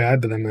play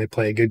bad, but then they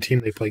play a good team,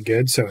 they play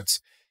good. So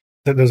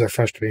those are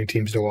frustrating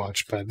teams to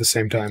watch, but at the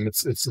same time,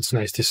 it's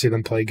nice to see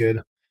them play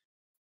good.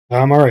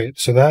 All right,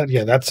 so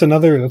that's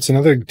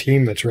another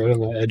team that's right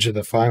on the edge of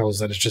the finals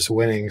that is just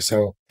winning.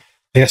 So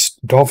I guess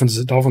Dolphins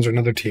are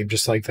another team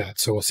just like that.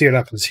 So we'll see what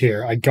happens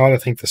here. I gotta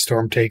think the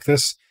Storm take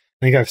this.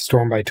 I think I've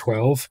Storm by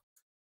 12,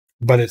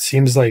 but it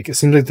seems like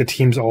the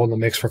teams all in the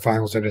mix for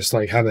finals are just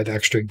like have that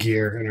extra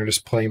gear and are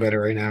just playing better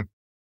right now.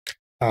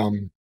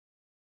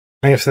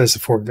 I have said this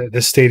before.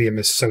 This stadium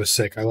is so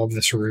sick. I love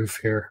this roof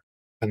here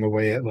and the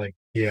way it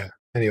yeah.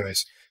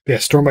 Anyways. Yeah,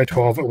 Storm by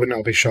 12. I would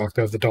not be shocked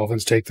though if the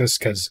Dolphins take this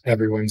because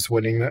everyone's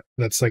winning.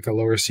 That's like a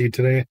lower seed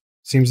today,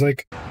 seems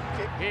like.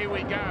 Here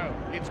we go.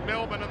 It's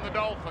Melbourne and the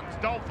Dolphins.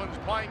 Dolphins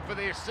playing for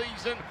their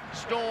season.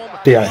 Storm.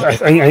 Yeah, I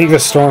think the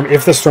Storm,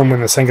 if the Storm win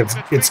this, I think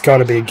it's got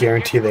to be a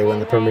guarantee they win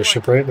the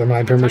premiership, right? The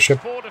minor premiership.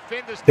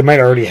 They might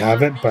already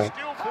have it, but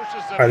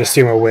I just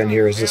assume a win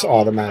here is just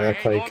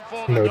automatic, like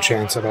no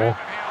chance at all.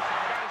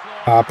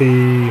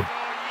 Hoppy.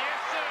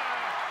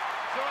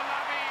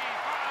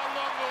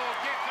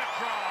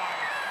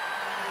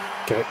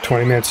 Okay,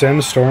 20 minutes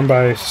in, Storm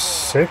by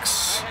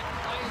 6,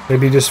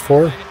 maybe just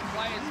 4.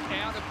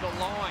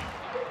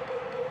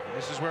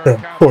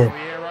 Yeah, 4.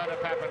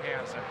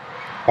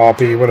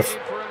 Hoppy, what if?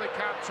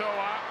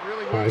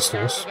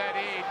 Nice.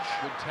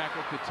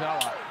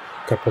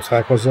 Couple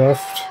tackles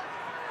left.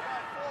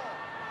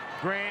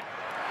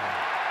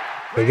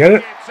 They get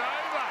it?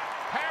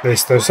 They're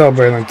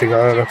celebrating like they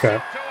got it. Okay.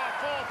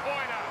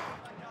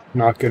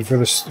 Not good for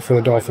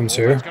the Dolphins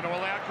here.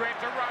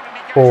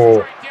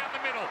 Oh.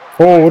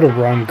 Oh, what a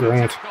run,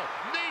 Grant.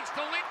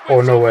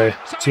 Oh, no way.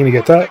 Is he going to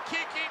get that?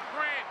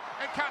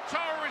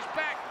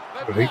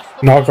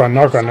 Knock on,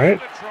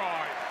 right?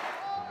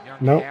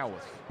 No.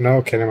 No,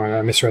 okay, never mind.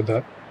 I misread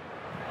that.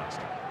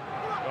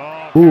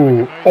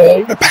 Ooh.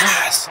 Oh, the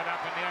pass.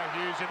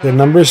 The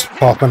numbers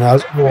popping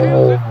out.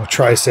 Oh,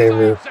 try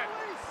saver.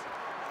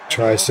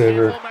 Try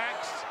saver.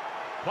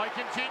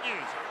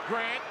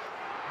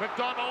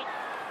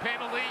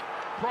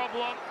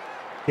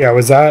 Yeah,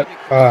 was that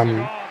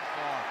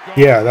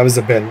yeah, that was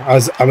a bin. I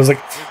was like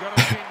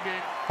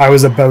I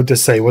was about to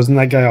say, wasn't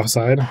that guy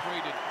offside?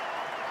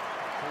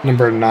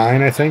 Number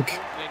 9, I think.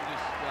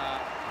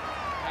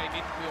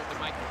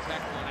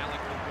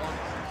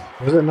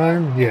 Was it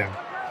 9? Yeah.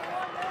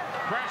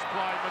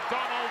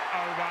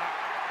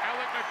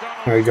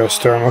 There you go,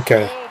 Storm.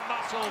 Okay.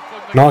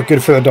 Not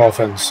good for the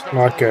Dolphins.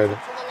 Not good.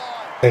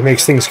 It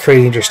makes things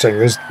crazy interesting.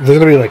 There's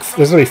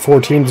gonna be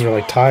 4 teams that are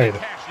like tied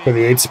for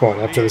the 8th spot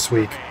after this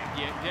week.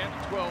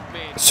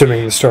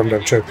 Assuming the Storm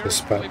don't choke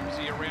this, but.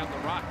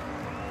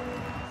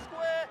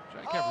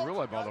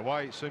 By the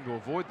way, seemed to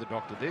avoid the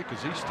doctor there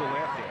because he's still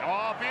out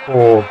there.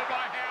 Oh,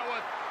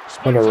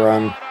 what a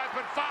run.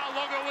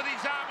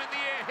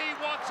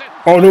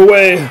 Oh, no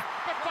way.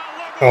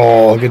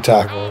 Oh, good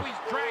tackle.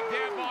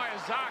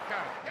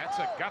 That's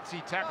a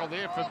gutsy tackle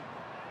there from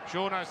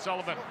Sean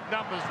O'Sullivan.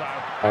 Numbers, though.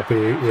 Happy,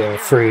 yeah,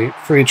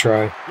 free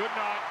try.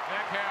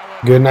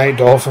 Good night,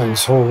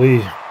 Dolphins.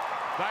 Holy.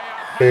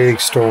 Big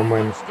Storm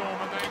win.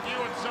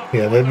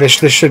 Yeah, this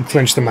should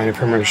clinch the minor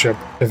premiership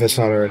if it's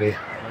not already.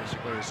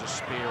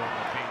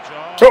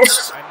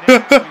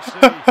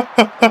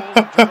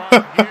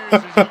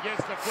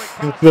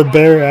 The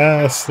bare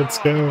ass. Let's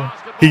go.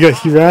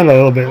 He ran a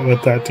little bit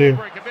with that too.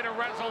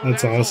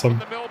 That's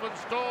awesome.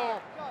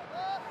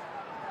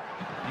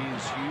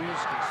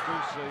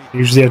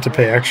 Usually have to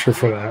pay extra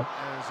for that.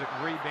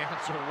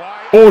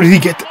 Oh, did he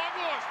get that?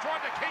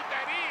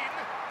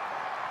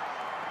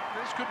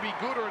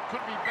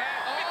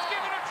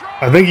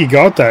 I think he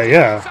got that,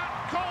 yeah.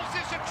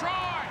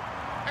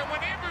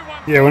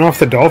 Yeah, went off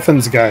the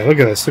Dolphins guy. Look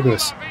at this, look at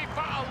this.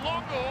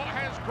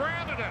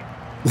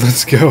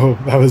 Let's go.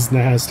 That was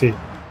nasty.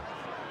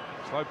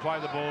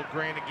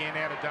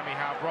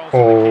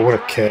 Oh, what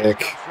a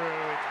kick.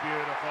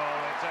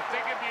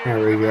 There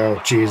we go.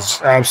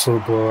 Jeez,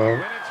 absolute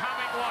blowout.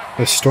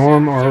 The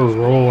Storm are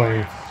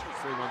rolling.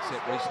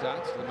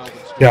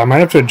 Yeah, I might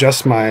have to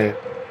adjust my...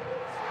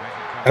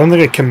 I don't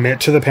think I commit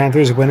to the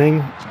Panthers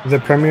winning the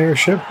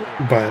premiership,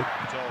 but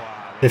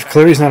if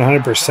Cleary's not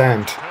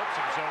 100%,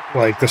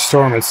 like the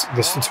Storm, it's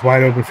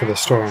wide open for the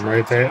Storm,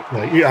 right? They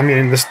like, I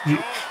mean,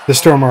 the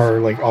Storm are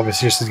like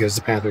obviously just as good as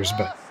the Panthers,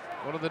 but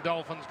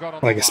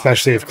like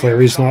especially if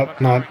Cleary's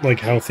not like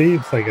healthy,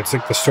 like it's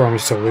like the Storm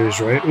is to lose,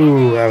 right?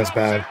 Ooh, that was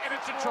bad.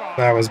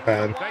 That was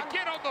bad.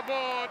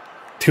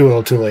 Too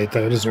little, too late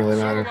though. It doesn't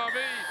really matter.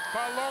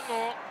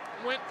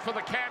 Went for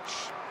the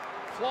catch,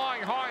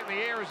 flying high in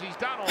the air as he's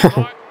done all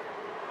night.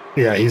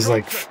 Yeah, he's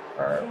like.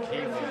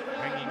 Hanging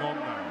on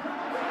though.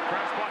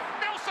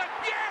 Nelson,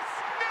 yes!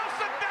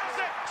 Nelson does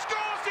it!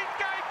 Scores in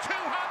game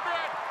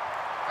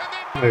 200! And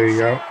then There you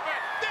go.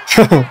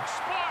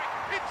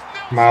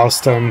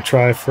 Milestone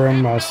try for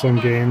him. Milestone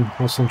game.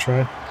 Milestone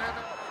try.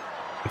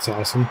 That's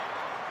awesome.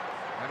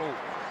 That'll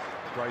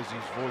raise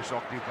his voice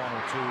octave 1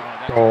 or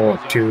 2. Oh,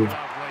 dude.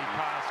 Lovely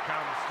pass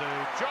comes to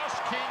Josh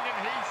King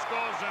and he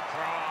scores a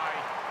try.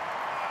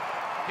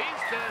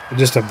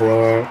 Just a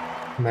blowout,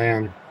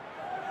 man.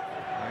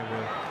 They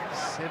were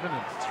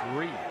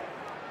 7-3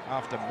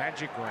 after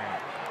Magic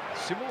round.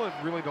 Similar,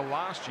 really, to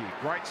last year.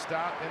 Great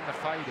start, then the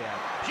fade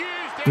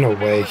out. No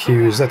way,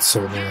 Hughes. That's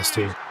so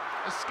nasty.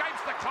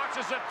 Escapes the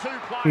clutches of 2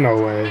 players.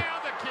 No way.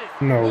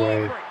 No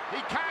way.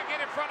 He can't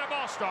get in front of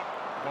Bostock.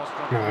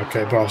 No,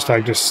 okay,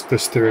 Bostock just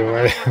threw it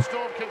away.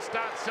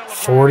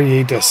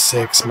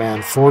 48-6,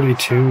 man.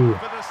 42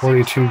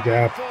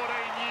 gap.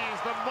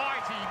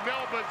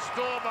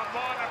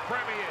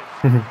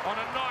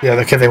 Yeah,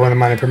 okay, they won the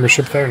minor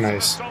premiership there.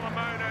 Nice.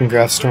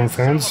 Congrats, Storm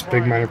fans.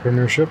 Big minor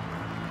premiership.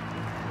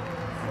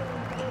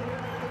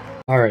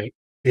 All right.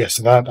 Yeah,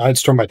 so that I'd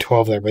Storm by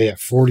 12 there, but yeah,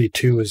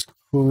 42 is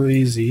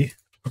crazy.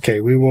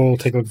 Okay, we will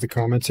take a look at the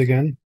comments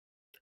again.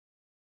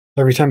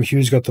 Every time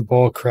Hughes got the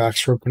ball,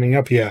 cracks were opening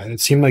up. Yeah, it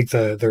seemed like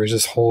there was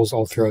just holes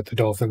all throughout the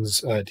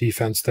Dolphins'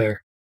 defense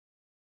there.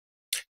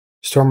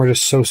 Storm are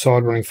just so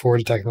solid running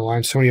forward, attacking the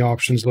line. So many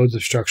options, loads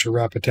of structure,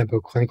 rapid tempo,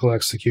 clinical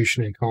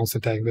execution, and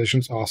constant tag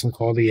visions. Awesome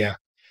quality. Yeah,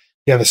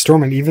 the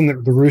Storm and even the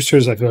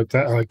Roosters, I feel like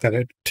that are like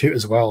that too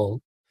as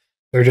well.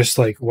 They're just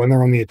like when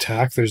they're on the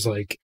attack, there's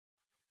like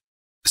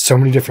so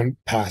many different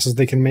passes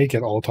they can make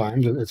at all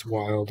times. It's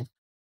wild.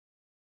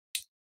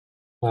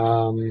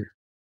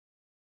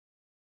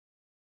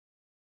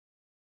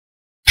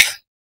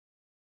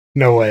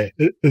 No way.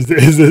 Is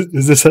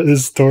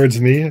this towards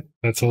me?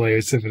 That's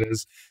hilarious if it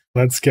is.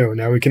 Let's go.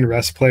 Now we can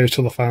rest players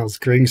till the finals.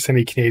 Greeting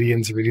Sunny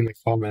Canadians reading the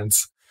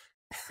comments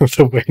with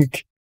a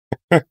wink.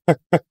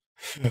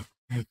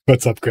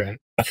 What's up, Grant?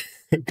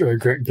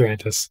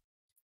 Grantus.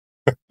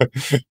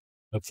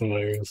 That's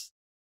hilarious.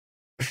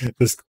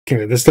 This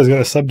guy's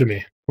got a sub to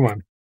me. Come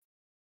on.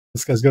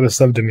 This guy's got a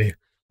sub to me.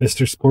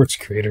 Mr. Sports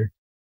Creator.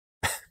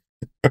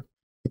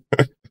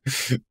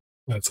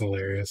 That's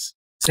hilarious.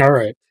 All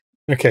right.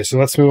 Okay, so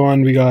let's move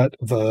on. We got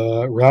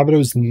the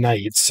Rabbitohs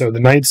Knights. So the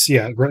Knights,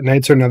 yeah,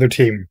 Knights are another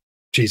team.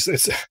 Jeez,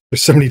 there's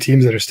so many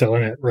teams that are still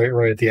in it,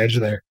 right at the edge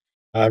there.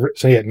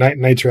 So yeah,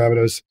 Knights,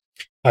 Rabbitohs.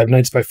 I have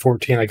Knights by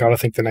 14. I gotta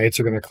think the Knights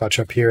are going to clutch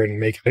up here and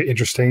make it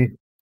interesting,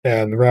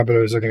 and the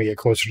Rabbitohs are going to get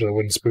closer to the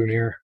wooden spoon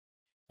here.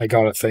 I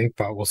gotta think,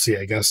 but we'll see.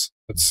 I guess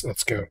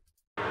let's go.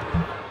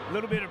 A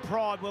little bit of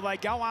pride. Will they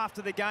go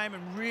after the game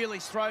and really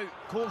throw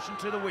caution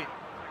to the wind?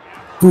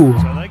 Ooh,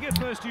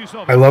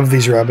 I love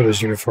these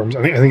Rabbitohs uniforms.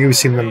 I think we've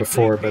seen them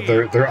before, but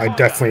I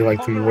definitely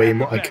like them way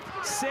more, like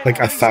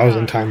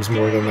 1,000 times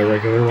more than the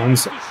regular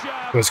ones.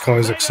 Those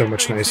colors look so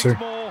much nicer.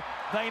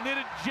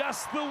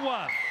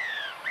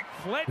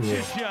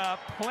 Yeah,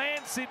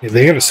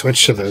 they got to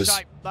switch to those.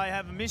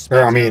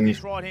 Or I mean,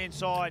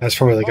 that's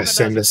probably like a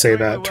sin to say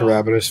that to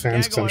Rabbitohs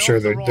fans, because I'm sure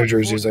their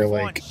jerseys are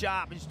like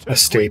a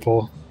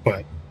staple.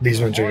 But these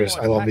ones are just,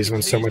 I love these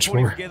ones so much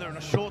more.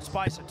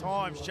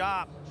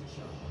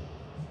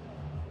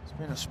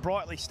 Been a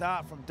sprightly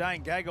start from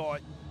Dane Gagai.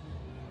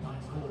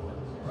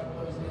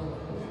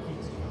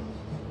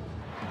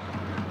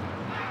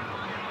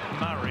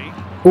 Murray.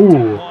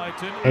 Ooh,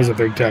 that was a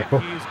big tackle.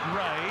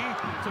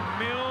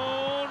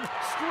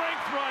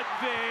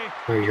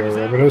 There you go,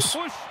 Rabbitohs.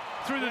 Push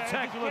through the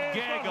tackle of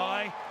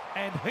Gagai,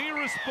 and he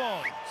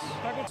responds.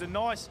 It's a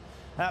nice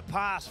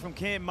pass from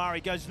Cam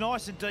Murray. Goes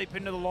nice and deep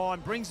into the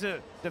line, brings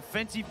the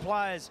defensive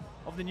players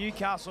of the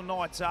Newcastle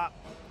Knights up.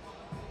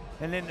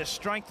 And then the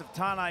strength of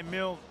Tane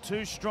Mill,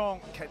 too strong.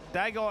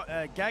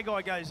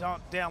 Gagai goes on,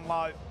 down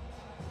low.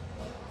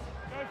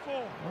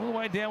 All the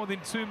way down within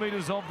 2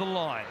 meters of the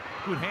line.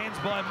 Good hands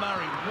by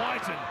Murray.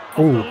 Whiten.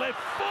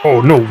 Oh,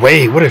 no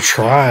way. What a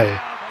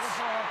try.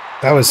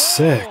 That was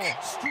sick.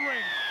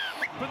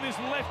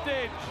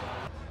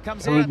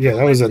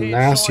 That was a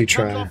nasty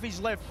try.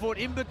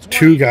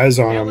 2 guys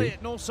on him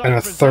and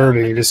a third,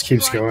 and he just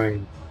keeps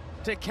going.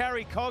 To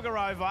carry Cogger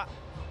over.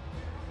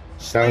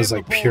 That was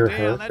like pure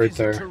heart right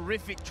there.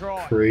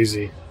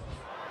 Crazy.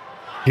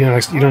 You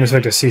don't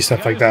expect to see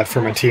stuff like that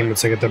from a team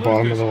that's like at the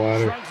bottom of the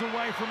ladder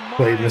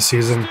late in the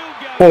season.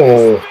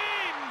 Oh,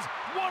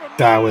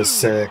 that was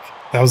sick.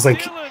 That was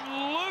like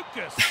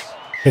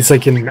It's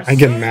like I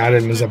get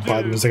Madden, there's a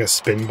button, there's like a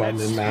spin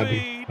button in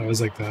Madden. I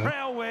was like that.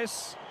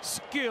 Prowess,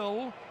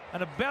 skill,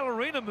 and a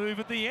ballerina move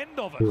at the end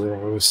of it.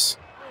 Gross.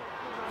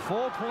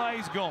 4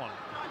 plays gone.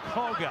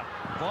 Cogger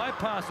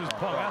bypasses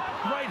Pogger.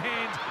 Great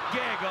hands,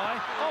 Gagai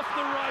off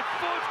the right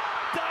foot.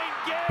 Dane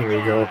Gagai. There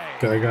you go,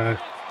 Gagai.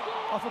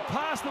 Off a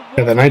pass that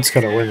Yeah, the Knights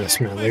gotta win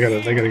this, man. They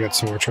gotta get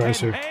some more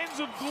tries here. Hands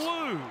of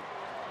glue,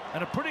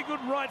 and a pretty good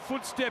right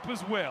foot step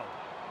as well.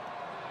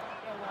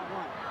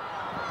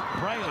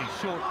 Brayley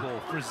short ball,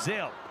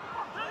 Frizzell.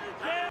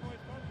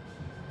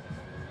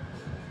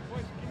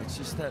 It's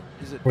just that,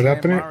 is it what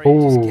happened here?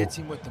 Just gets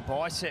him with the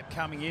bicep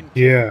coming in.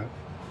 Yeah.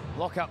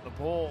 Lock up the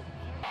ball.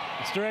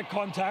 It's direct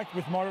contact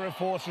with moderate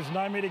force. There's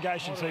no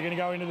mitigation, so you're going to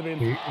go into the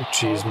bin.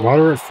 Jeez,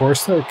 moderate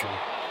force though? Okay.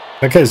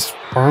 That guy's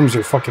arms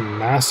are fucking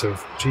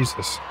massive.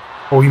 Jesus.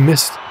 Oh, he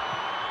missed.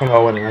 Oh,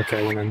 no, went in.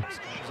 Okay, went in. Comes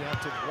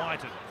out to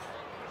Whiten.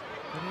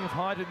 Plenty of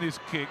height in this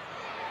kick.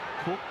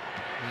 Cook,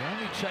 the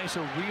only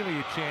chaser really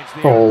a chance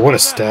there. Oh, what a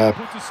stab.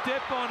 Puts a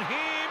step on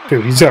him.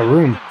 Dude, he's got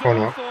room. Oh,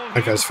 no.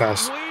 That guy's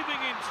fast.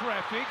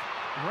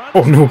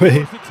 Oh, no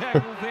way.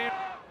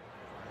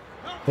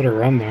 What a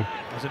run, though.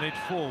 As an edge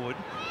forward.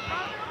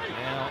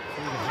 Now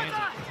through the hands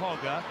of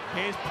Cogger.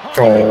 Here's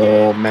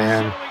Oh,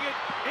 man.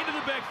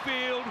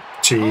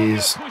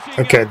 Jeez.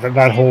 Okay,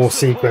 that whole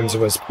sequence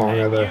was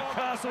Ponga there.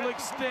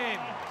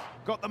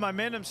 Got the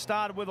momentum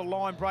started with a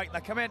line break. They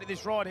come out to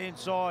this right-hand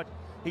side.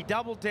 He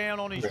doubled down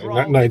on his right.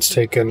 That Knight's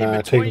taking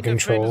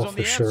control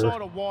for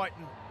sure.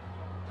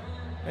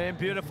 And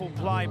beautiful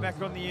play back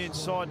on the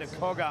inside to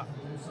Cogger.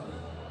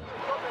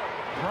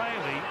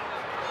 Brayley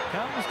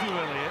comes to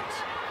Elliott.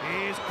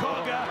 Here's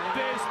Cogger.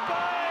 There's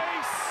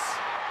space.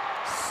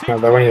 No,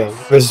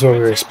 this is what we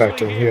were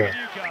expecting here.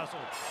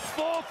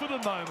 4 for the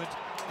moment.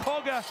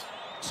 Cogger.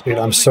 Dude,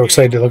 I'm so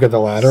excited to look at the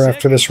ladder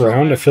after this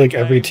round. I feel like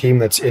every team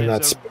that's in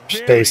that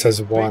space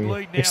has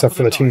won, except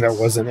for the team that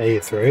wasn't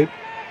 8th, right?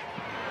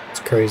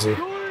 It's crazy.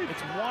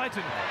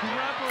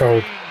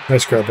 Oh,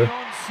 nice grab there.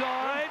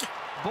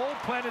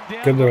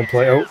 Good little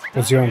play. Oh,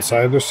 is he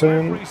onside, they're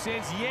saying?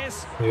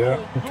 Yeah,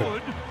 okay.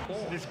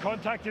 There's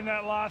contact in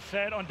that last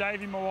set on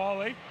Davey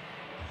Mawali.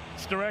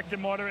 It's direct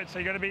and moderate, so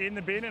you got to be in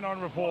the bin and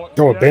on report.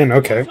 Oh, a bin,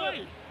 okay.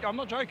 I'm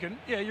not joking.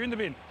 Yeah, you're in the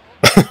bin.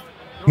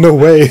 No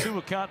way.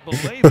 Can't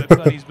believe it,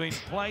 but he's been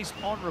placed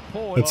on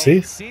report. Let's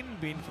see. Sin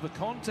bin for the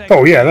contact.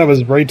 Oh yeah, that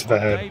was right to the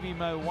head.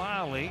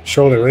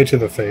 Shoulder right to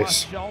the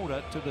face.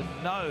 Shoulder to the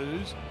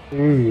nose.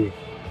 Ooh.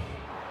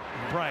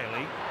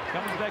 Brayley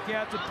comes back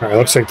out to. All right,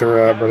 looks like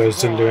the brothers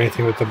didn't do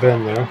anything with the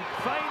bin though.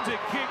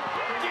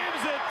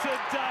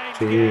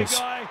 Jeez.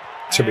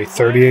 Should be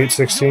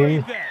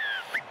 38-16.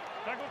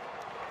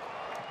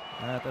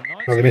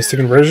 Oh, they missed the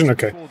conversion?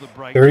 Okay.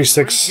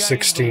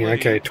 36-16.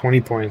 Okay,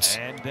 20 points.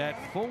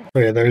 Oh,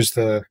 yeah, there's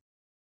the...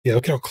 Yeah,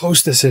 look at how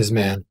close this is,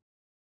 man.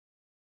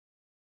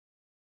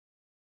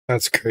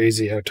 That's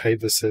crazy how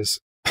tight this is.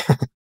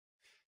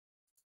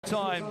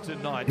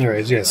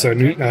 Alright, yeah, so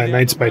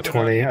Knights by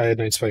 20. I had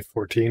Knights by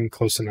 14.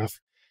 Close enough.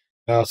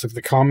 Let's look at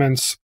the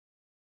comments.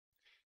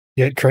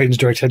 Yet Crichton's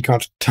direct head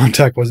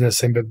contact wasn't the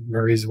same, but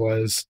Murray's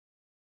was.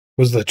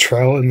 Was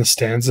Latrell in the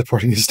stands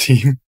supporting his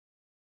team?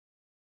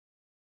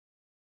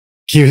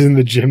 He was in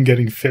the gym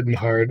getting fit and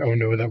hard. Oh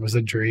no, that was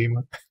a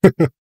dream.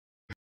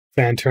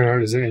 Fan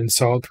turnout is an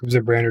insult. Proves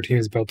that brand or team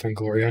is built on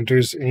glory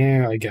hunters.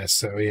 Yeah, I guess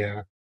so, yeah.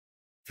 I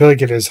feel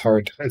like it is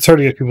hard. It's hard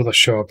to get people to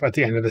show up at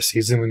the end of the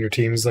season when your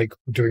team's like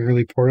doing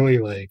really poorly.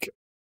 Like,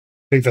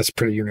 I think that's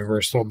pretty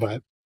universal,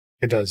 but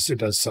it does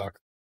suck.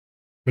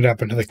 What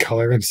happened to the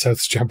color in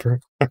South's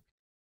jumper?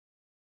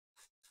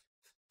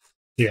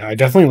 Yeah, I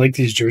definitely like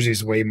these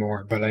jerseys way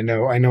more, but I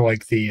know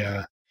like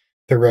the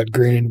red,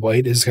 green, and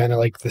white is kind of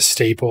like the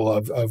staple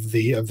of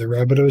the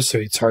Rabbitohs, so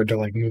it's hard to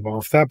like move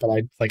off that. But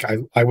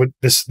I would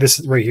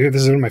this right here.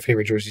 This is one of my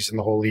favorite jerseys in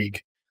the whole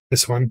league.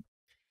 This one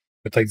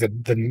with like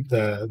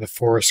the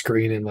forest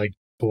green and like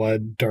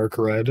blood dark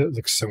red. It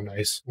looks so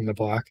nice in the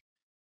black.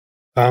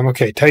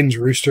 Okay, Titans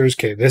Roosters.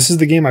 Okay, this is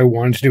the game I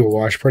wanted to do a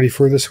watch party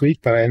for this week,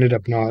 but I ended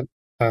up not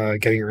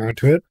getting around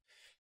to it.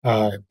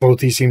 Both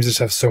these teams just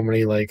have so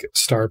many like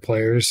star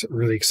players.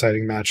 Really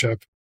exciting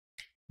matchup.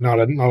 Not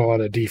a lot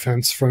of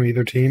defense from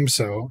either team,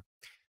 so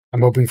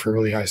I'm hoping for a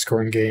really high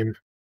scoring game.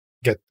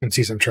 Get and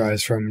see some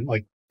tries from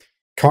like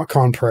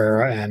Con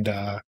Pereira and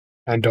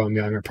Dom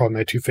Young are probably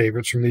my 2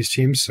 favorites from these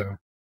teams, so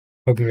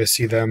hoping to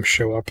see them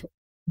show up.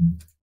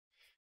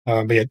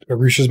 But yeah,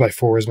 Roosters by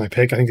 4 is my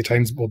pick. I think the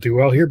Titans will do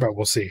well here, but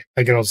we'll see.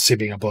 I can also see it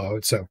being a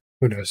blowout, so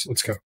who knows?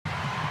 Let's go.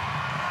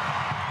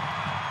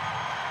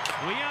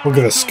 Look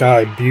at the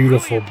sky,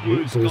 beautiful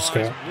blue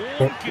sky,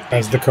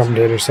 as the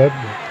commentator said.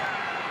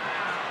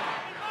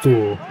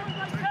 Cool.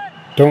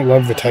 Don't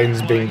love the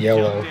Titans being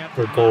yellow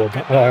or gold.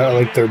 I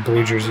like their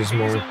blue jerseys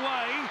more.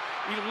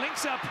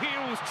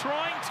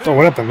 Oh,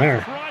 what happened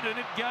there?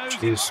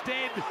 Jeez.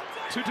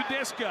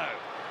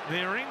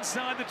 They're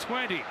inside the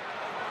 20.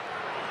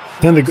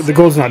 Then the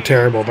gold's not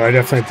terrible, but I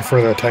definitely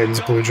prefer the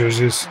Titans blue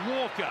jerseys.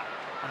 Walker,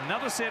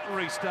 another set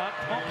restart,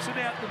 pops it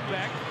out the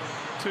back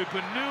to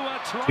Panua.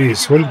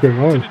 Jeez, what is going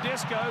on?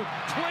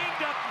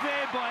 Cleaned up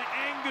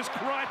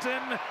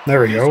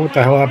There we go. What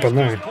the hell happened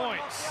there?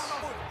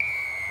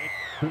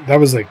 That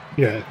was like,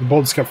 yeah, the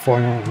ball just kept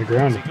falling on the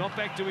ground. He got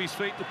back to his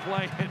feet to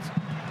play it.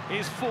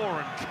 Here's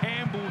Foran.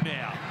 Campbell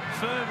now.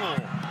 Fermor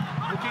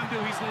looking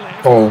to his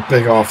left. Oh,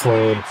 big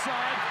offload.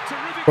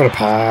 What a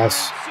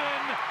pass.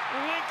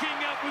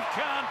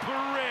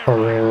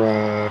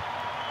 Pereira.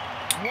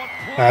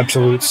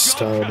 Absolute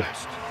stud.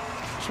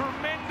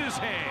 Tremendous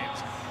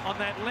hands on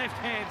that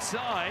left-hand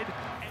side.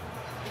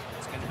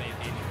 It's going to be a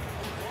hit.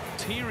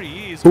 Here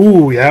he is.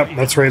 Ooh, yeah,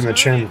 that's right in the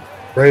chin.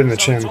 Right in the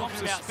chin.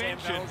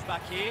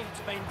 Back here. It's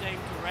been deemed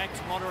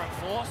correct, moderate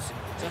force.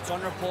 So it's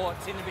on report.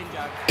 It's in the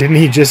bingo. Didn't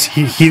he just,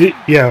 he did,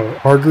 yeah,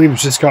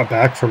 Hargreaves just got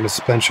back from a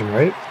suspension,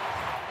 right?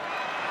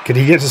 Could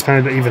he get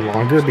suspended even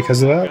longer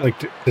because of that? Like,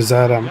 is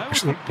that,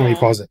 actually, let me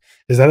pause it.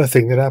 Is that a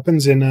thing that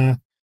happens in the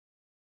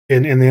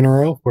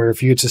NRL, where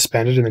if you get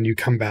suspended and then you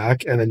come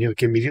back and then you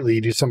like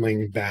immediately do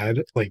something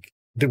bad, like,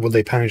 will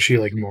they punish you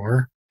like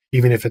more?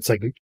 Even if it's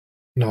like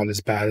not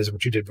as bad as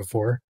what you did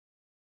before?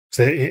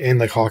 So in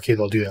like hockey,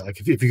 they'll do that. Like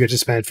if you get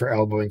suspended for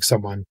elbowing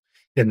someone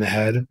in the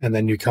head and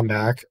then you come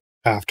back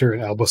after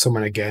and elbow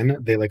someone again,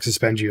 they like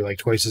suspend you like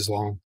twice as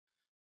long.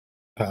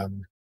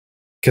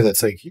 Because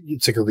it's like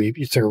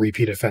a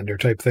repeat offender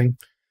type thing.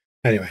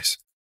 Anyways,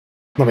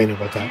 let me know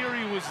about that.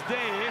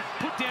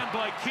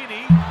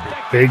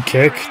 Big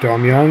kick,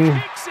 Dom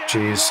Young.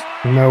 Jeez,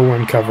 no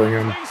one covering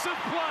him.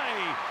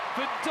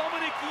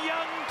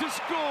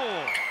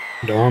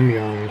 Dom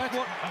Young. That's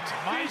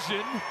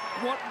amazing.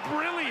 What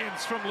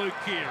brilliance from Luke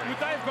Keary. Would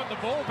they have got the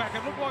ball back?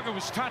 It looked like it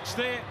was touched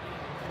there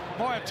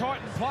by a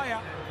Titan player.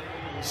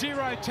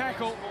 Zero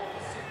tackle.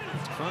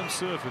 Firm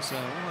surface,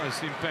 one of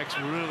those impacts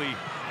really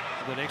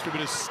with an extra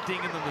bit of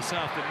sting in them this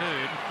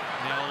afternoon.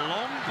 Now a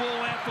long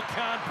ball out for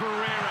Khan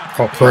Pereira.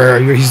 Oh,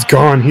 Pereira, he's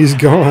gone. He's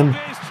gone.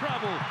 There's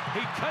trouble.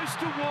 He coast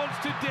towards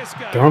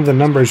Tedesco. Don't have the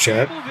numbers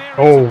yet.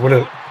 Oh, what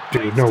a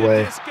dude! No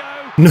way.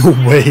 No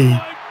way,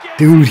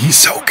 dude. He's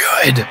so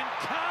good.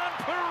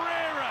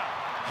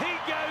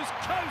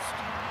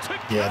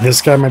 Yeah,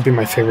 this guy might be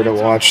my favorite to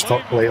watch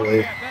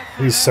lately.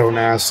 He's so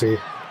nasty.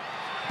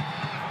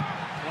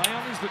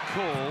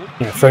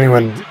 Yeah, for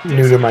anyone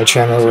new to my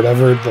channel or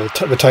whatever,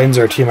 the Titans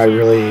are a team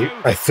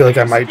I feel like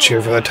I might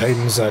cheer for the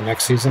Titans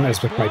next season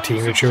as my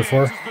team to cheer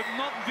for.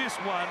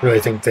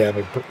 Really think they have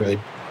a really,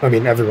 I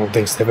mean, everyone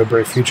thinks they have a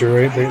bright future,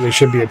 right? They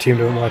should be a team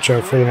to watch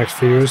out for the next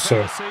few years,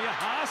 so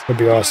it'd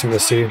be awesome to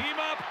see.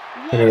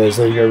 Anyways,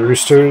 there you go,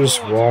 Roosters,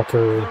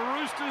 Walker.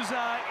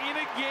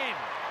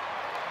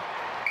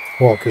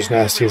 Walker's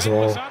nasty as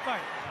well.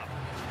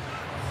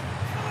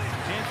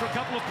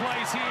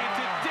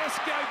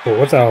 Oh,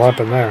 what the hell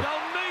happened there?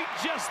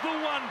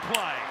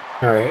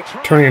 Alright,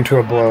 turning into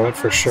a blowout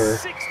for sure.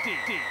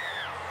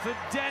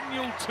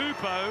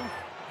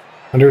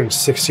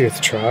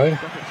 160th try?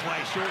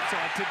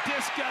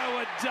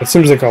 That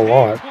seems like a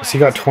lot. He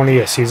got 20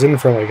 a season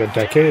for like a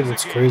decade?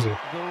 That's crazy.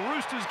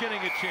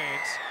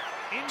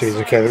 Jeez,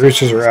 okay, the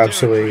Roosters are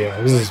absolutely, yeah,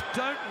 this is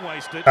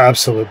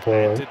absolute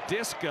blowout.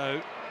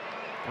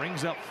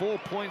 Brings up 4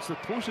 points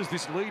that pushes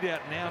this lead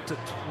out now to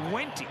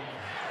 20.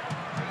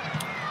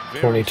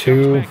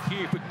 22.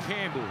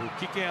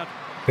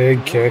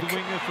 Big kick.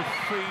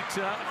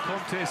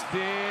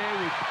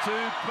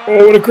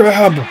 Oh, what a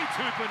grab!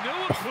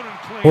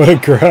 What a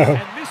grab!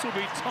 And this will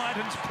be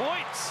Titans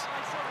points.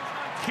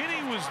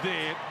 Kinney was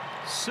there,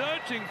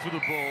 searching for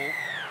the ball,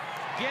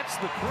 gets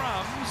the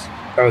crumbs.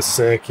 That was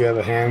sick. Yeah,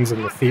 the hands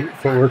and the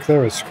footwork there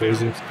was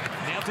crazy.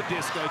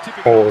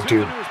 Oh,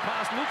 dude.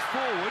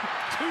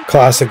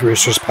 Classic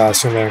Roosters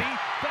passing there.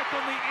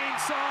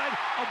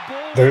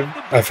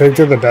 I think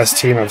they're the best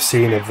team I've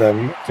seen of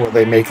them, where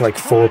they make like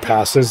 4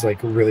 passes like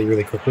really,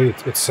 really quickly.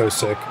 It's so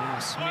sick.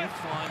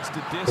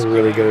 They're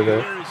really good at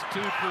it.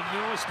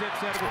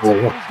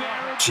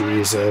 Oh,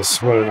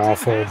 Jesus, what an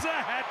awful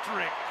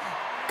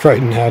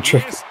Crichton hat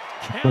trick.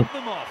 1,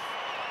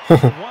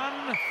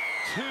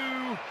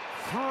 2,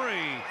 3.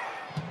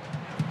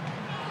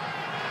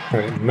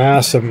 Alright,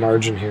 massive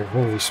margin here.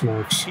 Holy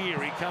smokes.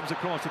 Here he comes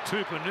across to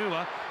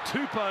Tupanua.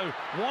 Tupo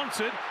wants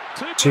it.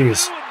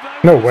 Jeez.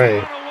 No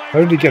way. How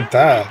did he get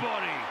that?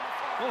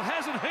 Well,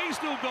 hasn't he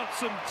still got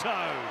some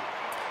toe?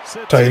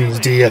 Titans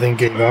D, I think,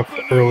 gave up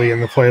early in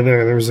the play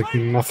there. There was like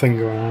nothing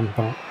going on.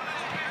 But...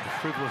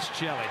 frivolous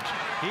challenge.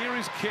 Here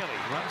is Kelly.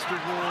 Runs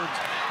towards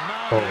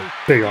oh,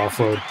 big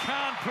offload.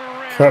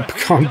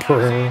 Khan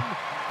Pereira.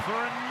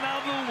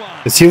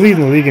 Is he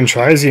leading the league in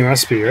tries? He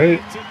must be,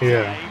 right?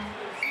 Yeah.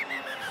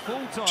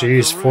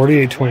 Jeez,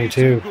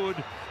 48-22.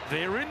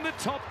 They're in the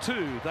top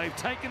 2. They've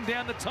taken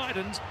down the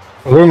Titans.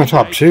 Oh, they're in the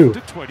top 2.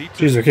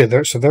 Jeez, okay.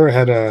 They're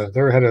ahead of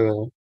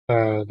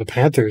the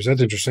Panthers.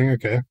 That's interesting.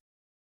 Okay.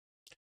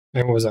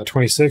 And what was that?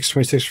 26?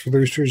 26 for the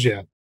Roosters?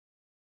 Yeah.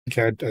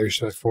 Okay, I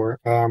reached that 4.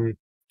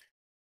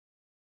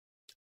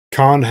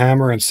 Con,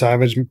 Hammer, and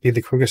Savage be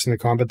the quickest in the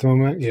comp at the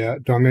moment. Yeah.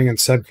 Dom Young and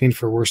Seb Keen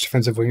for worst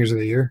defensive wingers of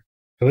the year.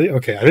 Really?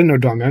 Okay. I didn't know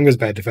Dom Young was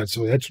bad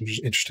defensively. That's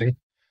interesting.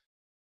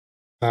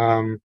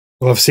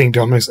 Love seeing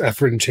Dominic's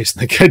effort in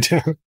chasing the guy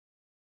down.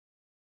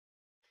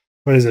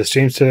 What is this?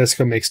 James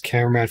Tedesco makes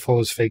cameraman follow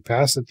his fake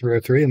pass at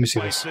 303. Let me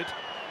see this. And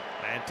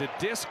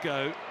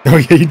Tedesco. Oh,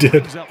 yeah, you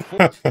did.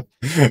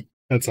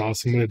 That's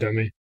awesome. What a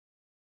dummy.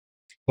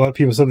 A lot of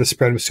people said the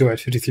spread was too at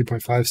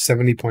 53.5,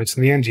 70 points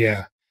in the end.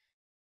 Yeah.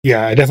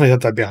 Yeah, I definitely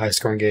thought that'd be a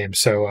high-scoring game.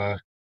 So,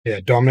 yeah,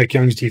 Dominic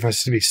Young's defense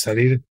is to be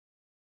studied.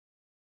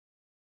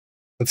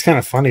 That's kind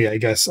of funny, I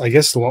guess. I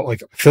feel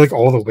like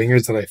all the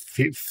wingers that I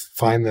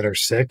find that are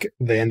sick,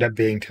 they end up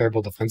being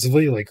terrible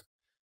defensively. Like,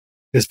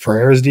 is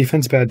Pereira's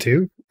defense bad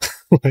too?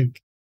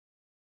 Like,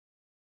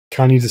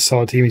 Kanye's a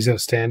solid team. He's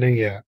outstanding.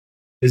 Yeah.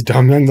 Is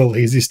Dom Young the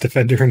laziest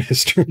defender in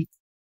history?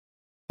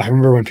 I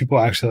remember when people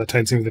actually let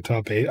Titans move the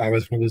top 8. I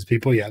was one of those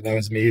people. Yeah, that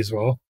was me as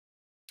well.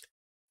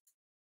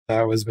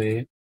 That was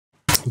me.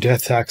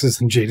 Death taxes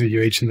and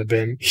JWH in the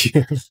bin.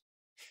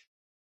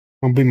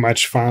 Won't be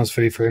much finals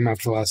footy for him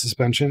after the last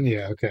suspension.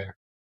 Yeah, okay.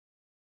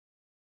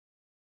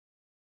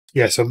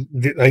 Yeah, so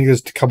I think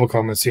there's a couple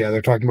comments. Yeah,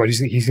 they're talking about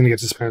he's going to get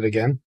suspended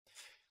again.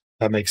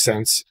 That makes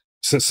sense.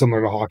 So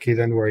similar to hockey,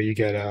 then, where you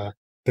get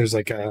there's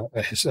like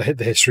the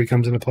history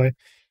comes into play.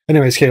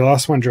 Anyways, okay,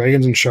 last one: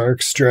 Dragons and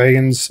Sharks.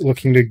 Dragons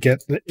looking to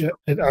get.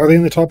 Are they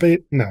in the top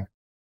 8? No,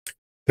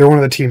 they're one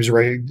of the teams,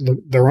 right?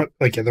 They're on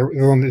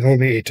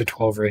the 8 to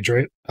 12 range,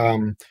 right?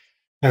 And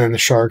then the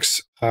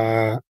Sharks.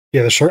 Yeah,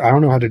 the Shark. I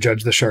don't know how to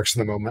judge the Sharks at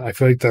the moment. I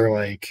feel like they're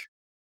like,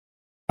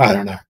 I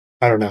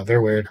don't know.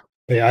 They're weird.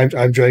 But yeah,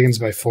 I've Dragons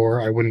by 4.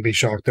 I wouldn't be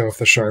shocked though if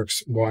the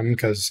Sharks won,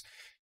 because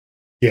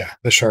yeah,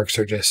 the Sharks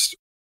are just.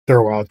 They're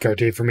a wild card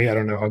team for me. I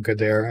don't know how good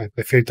they are.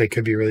 I feel like they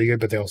could be really good,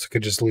 but they also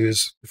could just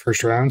lose the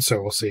first round,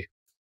 so we'll see.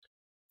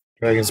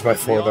 Dragons by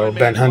 4, though.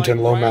 Ben Hunt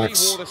and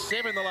Lomax. Love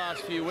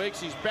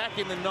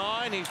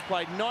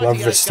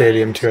this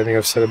stadium, too. I think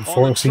I've said it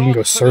before. So you can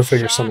go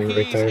surfing or something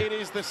right there.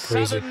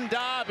 Crazy.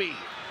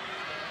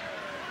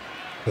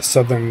 The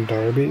Southern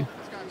Derby.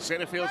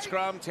 Centre field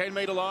scrum,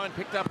 10-metre line,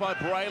 picked up by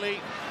Brayley.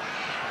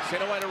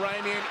 Sent away to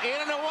Ramian.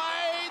 In and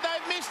away.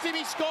 They've missed him.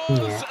 He scores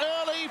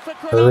early for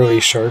Cronulla.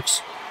 Early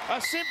Sharks. A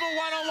simple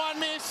one-on-one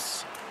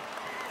miss.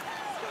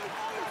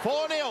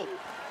 4-0.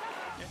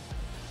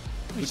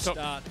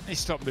 He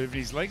stopped moving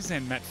his legs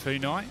then, Matt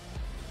Funai.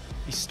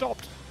 He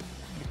stopped.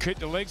 Keep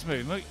the legs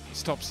moving. Look, he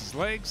stops his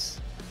legs,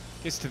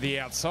 gets to the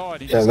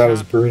outside. Yeah, that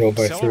was brutal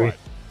by 3.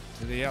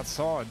 To the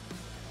outside.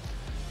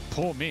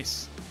 Poor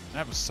miss.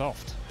 That was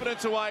soft.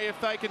 Away if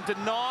they can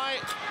deny.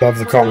 Love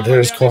the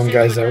commentators calling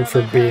guys out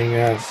for being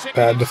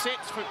bad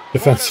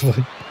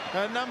defensively.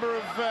 A number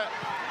of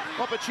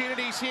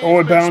opportunities here. Oh,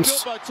 it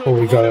bounced. Oh,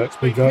 we got it.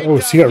 Oh,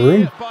 so you got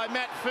room?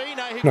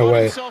 No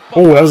way.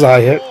 Oh, that was a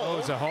high hit.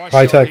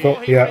 High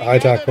tackle. Yeah, high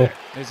tackle.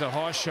 There's a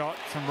high shot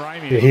from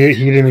Ramian. Yeah,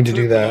 he didn't mean to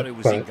do that.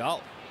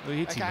 But he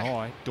hits him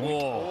high.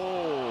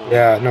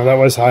 yeah, no, that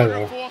was high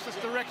though.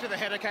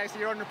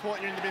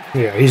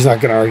 Yeah, he's not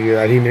gonna argue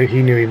that. He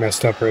knew he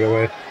messed up right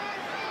away.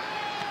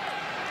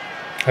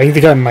 I think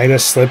the guy might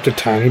have slipped a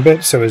tiny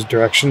bit, so his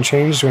direction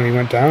changed when he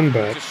went down,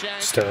 but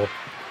still.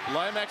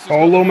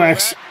 Oh,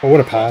 Lomax. Oh, what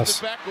a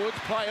pass.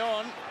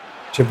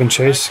 Chip and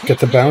chase. Get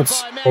the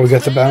bounce. Oh, we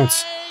got the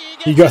bounce.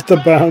 He got the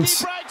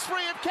bounce.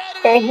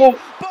 Oh,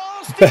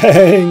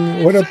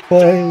 bang. What a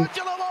play.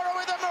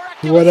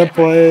 What a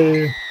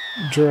play.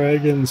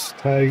 Dragons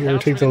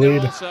take the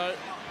lead.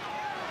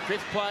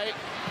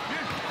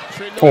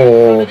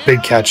 Oh,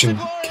 big catch and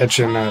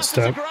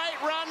step.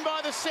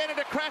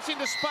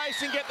 Into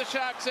space and get the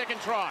Sharks' second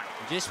try.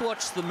 Just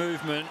watch the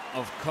movement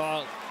of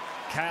Kyle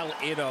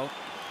Edo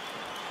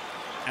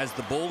as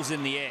the ball's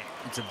in the air.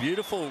 It's a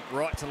beautiful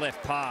right to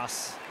left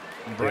pass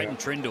from Braden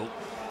Trindle.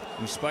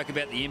 We spoke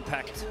about the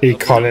impact. He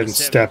caught it and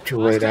stepped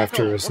right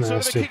after. It was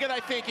nasty.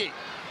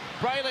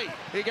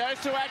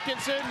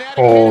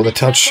 Oh, the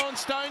touch.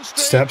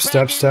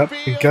 Step.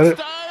 He got it.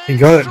 He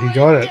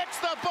got it.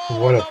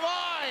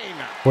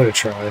 What a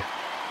try.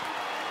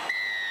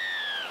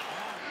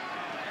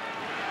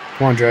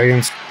 Come on,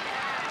 Dragons.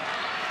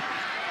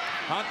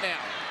 Hunt now.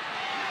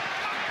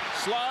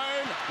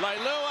 Sloan,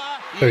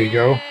 Leilua. There you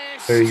go.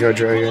 There you go,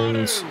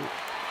 Dragons.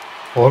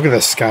 Oh, look at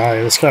the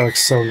sky. The sky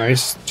looks so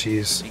nice.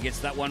 Jeez. He gets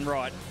that one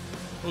right.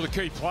 Well, the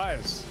key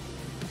players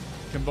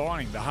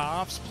combining the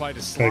halves played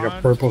a Sloan. Like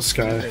a purple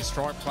sky. Their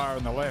strike player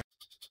on the left.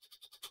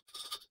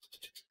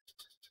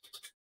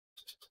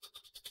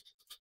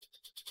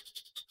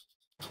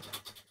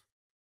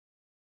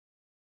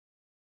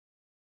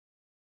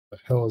 What the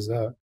hell is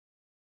that?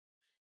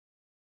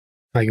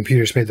 My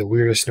computer's made the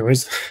weirdest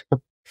noise.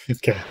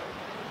 Okay.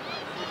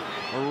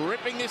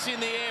 Ripping this in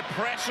the air,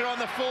 pressure on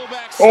the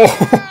fullback. Oh!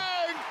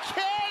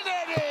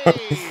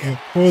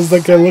 What was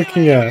that guy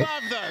looking at?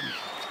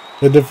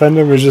 The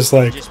defender was just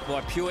like,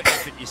 by pure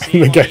effort, you see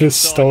the guy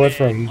just stole it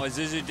from.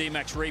 Isuzu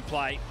D-Max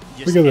replay.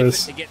 Look at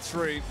this. To get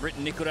through,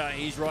 Britton Nicola,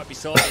 he's right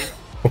beside him.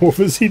 What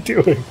was he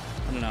doing?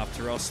 I don't know if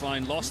Terrell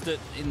Sloan lost it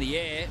in the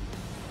air.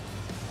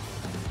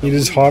 He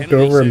just hopped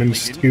over him and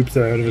scooped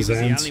it out of his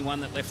hands. He was the only one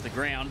that left the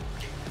ground.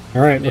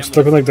 Alright, looks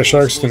looking like the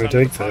Sharks are going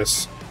to take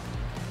this.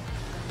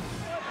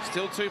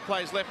 Still 2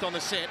 plays left on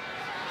the set.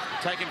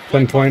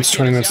 10 points,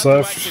 20 minutes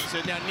left.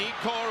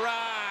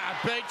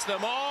 beats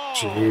them all.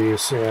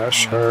 Jeez, yeah,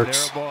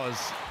 Sharks. There it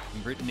was.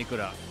 Britain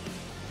Nicola.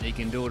 He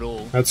can do it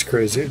all. That's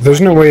crazy. There's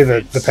no way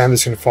that the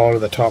Panthers can fall to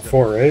the top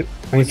 4, right?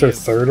 I think they're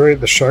 3rd, right?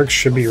 The Sharks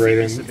should be right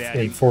in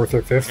 4th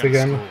or 5th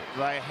again.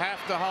 They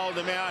have to hold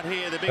them out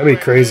here. That'd be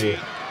crazy,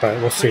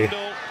 but we'll see.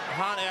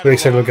 Really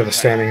excited to look at the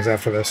standings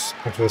after this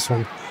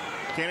one.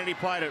 Kennedy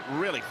played it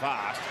really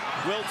fast.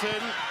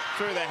 Wilton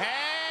through the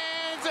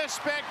hands. A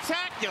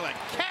spectacular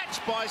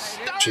catch by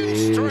Stone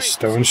Jeez, Street.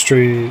 Stone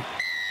Street.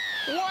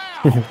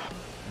 Wow. And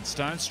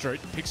Stone Street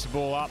picks the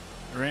ball up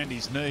around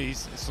his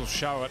knees. This will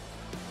show it.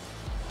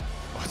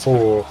 Oh, it's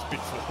a bit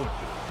forward.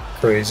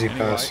 Crazy Anyway,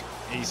 pass.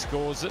 he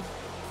scores it.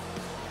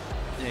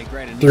 Yeah,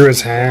 great. Through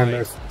his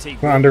hand,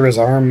 under his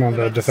arm on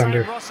the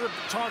defender.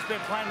 Time's been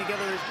playing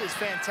together is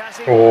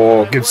fantastic.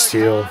 Oh, good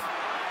steal.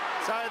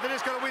 So they're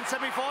just going to win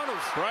semi-finals.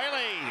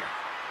 Brayley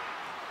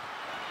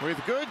with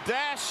good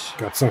dash.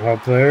 Got some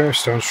help there.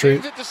 Stone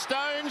Street. Sends it to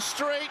Stone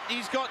Street.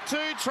 He's got 2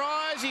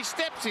 tries. He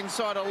steps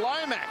inside a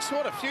Lomax.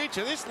 What a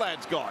future this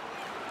lad's got.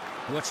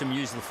 Watch him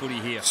use the footy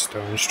here.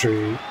 Stone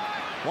Street.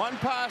 1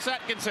 pass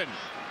Atkinson.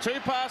 2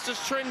 passes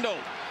Trindle.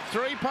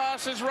 3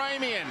 passes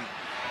Ramian.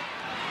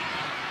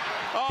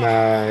 Oh,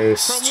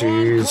 Nice.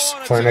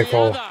 Jeez.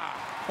 Clinical.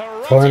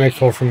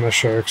 Clinical from the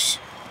Sharks.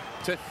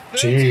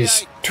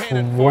 Jeez.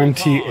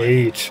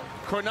 28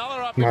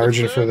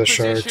 margin for the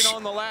Sharks.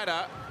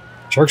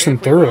 Sharks in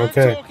 3rd,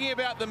 okay. Talking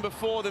about them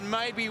before, then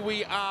maybe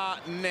we are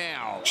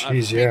now.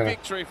 Jeez, a yeah. big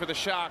victory for the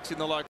Sharks in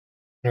the local.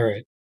 All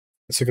right.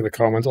 Let's look at the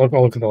comments. I'll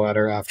look at the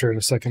ladder after in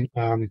a second.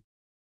 Amount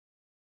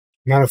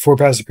of 4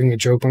 passes being a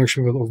joke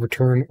function will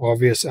overturn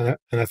obvious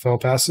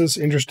NFL passes.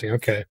 Interesting.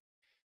 Okay.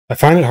 I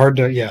find it hard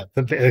to, yeah,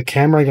 the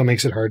camera angle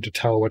makes it hard to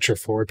tell what your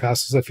forward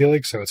passes, I feel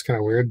like, so it's kind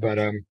of weird, but,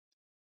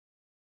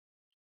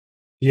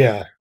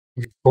 yeah,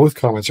 both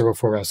comments are about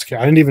 4 passes. Okay,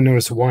 I didn't even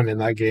notice one in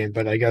that game,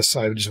 but I guess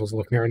I just wasn't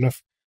looking hard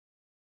enough.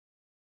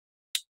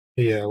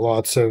 Yeah,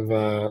 lots of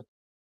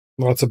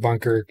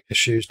bunker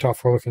issues. Top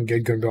 4 looking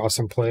good, going to be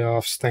awesome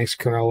playoffs. Thanks,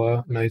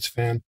 Corella, Knights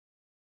fan.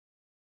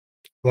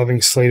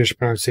 Loving Slatish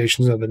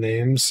pronunciations of the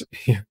names.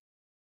 Yeah.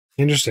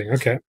 Interesting.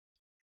 Okay.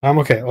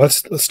 Okay,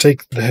 let's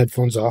take the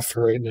headphones off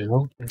for right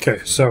now. Okay,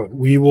 so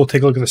we will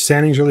take a look at the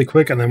standings really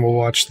quick, and then we'll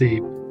watch the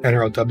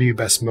NRLW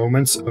best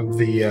moments of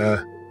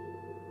the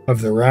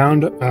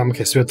round.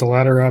 Okay, so we got the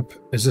ladder up.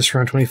 Is this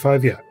round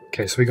 25? Yeah.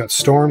 Okay, so we got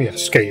Storm.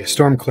 Yes. Okay, yeah,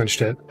 Storm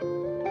clinched it.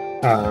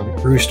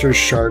 Roosters,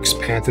 Sharks,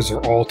 Panthers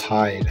are all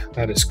tied.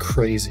 That is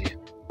crazy.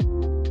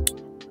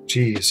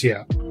 Jeez,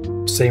 yeah.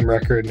 Same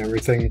record and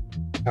everything.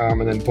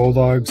 And then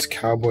Bulldogs,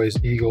 Cowboys,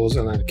 Eagles,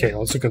 and then, okay,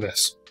 let's look at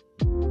this.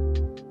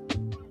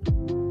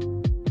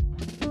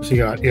 So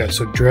you got, yeah,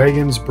 so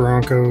Dragons,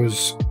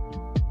 Broncos,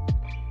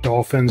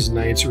 Dolphins,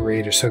 Knights,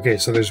 Raiders. Okay,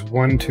 so there's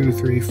 1, 2,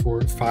 3,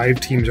 4, 5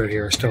 teams right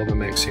here are still in the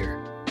mix here.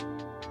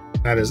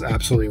 That is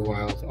absolutely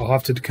wild. I'll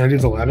have to, can I do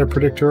the ladder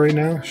predictor right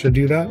now? Should I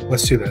do that?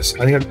 Let's do this.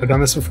 I think I've done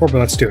this before, but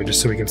let's do it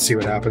just so we can see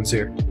what happens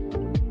here.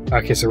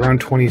 Okay, so round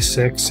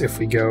 26, if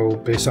we go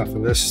based off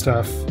of this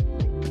stuff.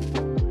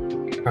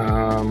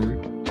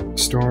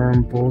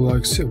 Storm,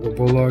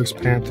 Bulldogs,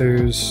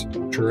 Panthers,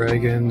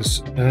 Dragons,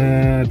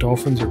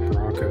 Dolphins or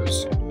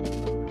Broncos.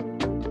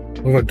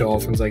 What about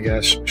Dolphins, I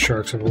guess?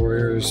 Sharks and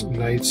Warriors,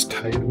 Knights,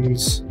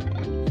 Titans.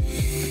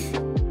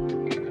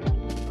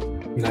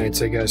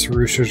 Knights, I guess.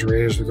 Roosters,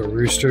 Raiders, we go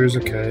Roosters,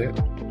 okay.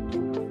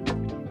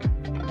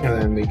 And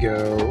then we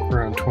go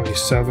around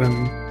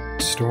 27,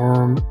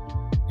 Storm,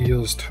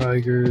 Eels,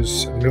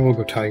 Tigers. Maybe we'll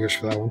go Tigers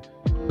for that one.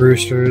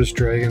 Roosters,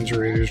 Dragons,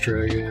 Raiders,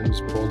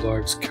 Dragons,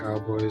 Bulldogs,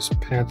 Cowboys,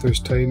 Panthers,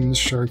 Titans,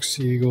 Sharks,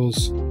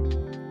 Eagles,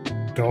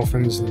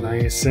 Dolphins,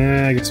 Knights.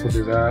 I guess we'll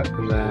do that.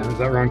 And then, is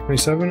that round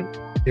 27?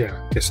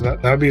 Yeah. Okay, so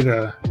that would be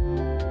the...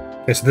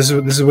 Okay, so this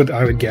is what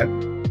I would get.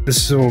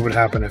 This is what would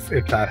happen if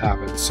that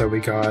happens. So we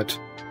got...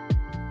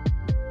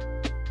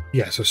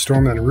 Yeah, so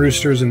Storm and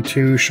Roosters in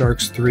 2,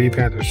 Sharks 3,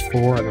 Panthers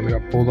 4, and then we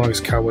got Bulldogs,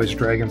 Cowboys,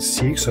 Dragons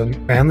 6. So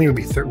Manly would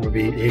be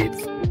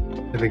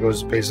 8th if it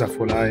goes based off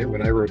what I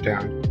wrote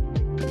down.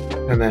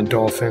 And then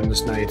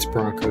Dolphins, Knights,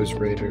 Broncos,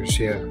 Raiders.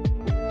 Yeah,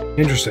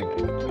 interesting.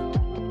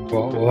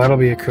 Well, that'll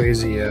be a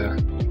crazy.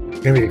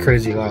 Gonna be a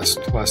crazy last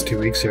 2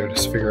 weeks here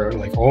just to figure out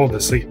like all of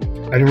this. Like,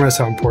 I didn't realize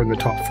how important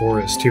the top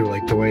 4 is too.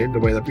 Like the way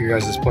that your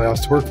guys'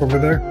 playoffs work over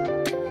there.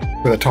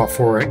 Where the top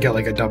 4 get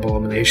like a double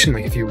elimination.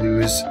 Like if you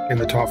lose in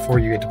the top 4,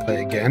 you get to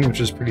play again, which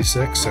is pretty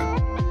sick. So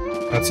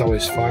that's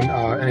always fun.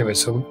 Anyway,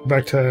 so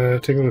back to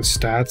taking a look at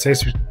stats.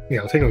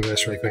 I'll take a look at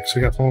this really quick. So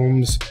we got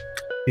Holmes,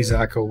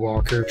 Izako,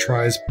 Walker,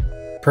 tries.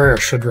 Prayer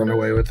should run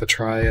away with the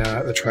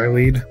try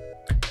lead.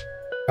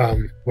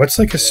 What's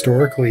like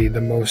historically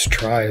the most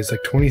tries?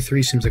 Like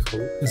 23 seems like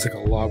a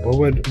lot.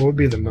 What would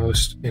be the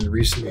most in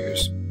recent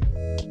years?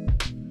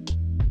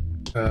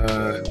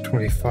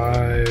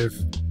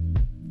 25.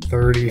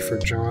 30 for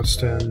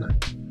Johnston,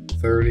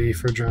 30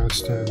 for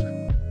Johnston,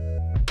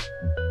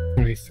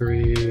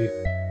 23,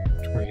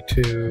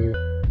 22,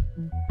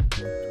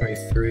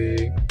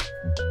 23,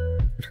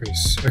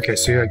 20. Okay,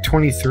 so like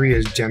 23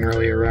 is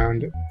generally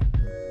around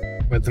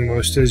what the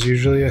most is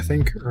usually, I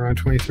think, around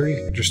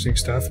 23. Interesting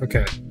stuff.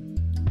 Okay.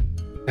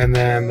 And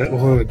then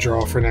we'll have a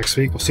draw for next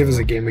week. We'll see if there's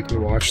a game we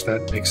can watch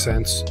that makes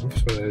sense.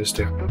 Oops, what did I just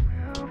do?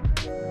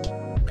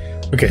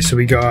 Okay, so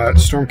we got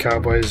Storm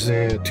Cowboys.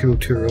 Too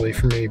early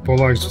for me.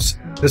 Bulldogs.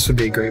 This would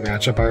be a great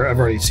matchup. I've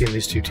already seen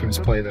these two teams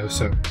play though,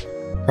 so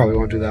probably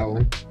won't do that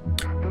one.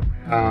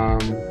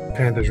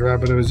 Panthers,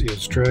 Rabbitohs,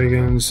 Eels,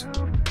 Dragons.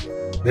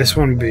 This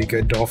one would be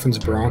good. Dolphins,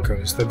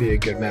 Broncos. That'd be a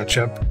good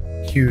matchup.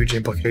 Huge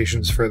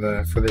implications for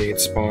the 8th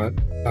spot.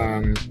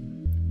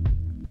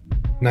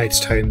 Knights,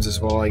 Titans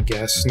as well, I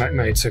guess.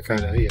 Knights are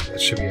kind of, yeah,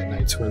 it should be a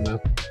Knights win though.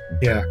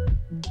 Yeah.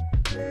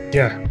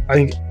 Yeah, I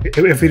think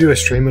if we do a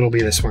stream, it'll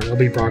be this one. It'll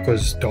be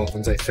Broncos,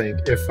 Dolphins, I think,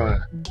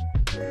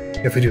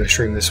 if we do a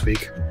stream this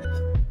week.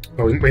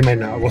 But we might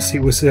not. We'll see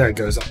how it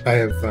goes.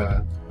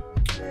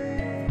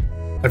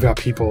 I've got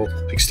people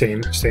like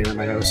staying at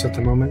my house at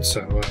the moment,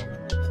 so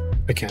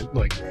I can't,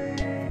 like,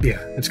 yeah,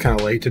 it's kind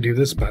of late to do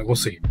this, but we'll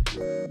see.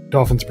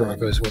 Dolphins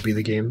Broncos will be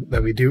the game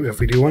that we do if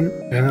we do one.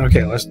 And then,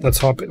 okay, let's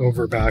hop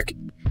over back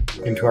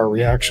into our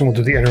reaction. We'll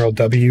do the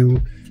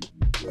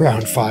NRLW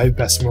round 5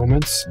 best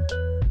moments.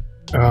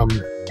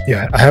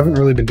 Yeah, I haven't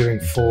really been doing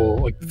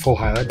full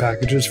highlight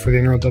packages for the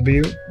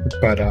NRLW,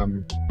 but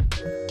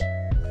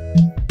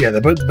yeah,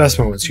 the best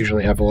moments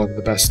usually have a lot of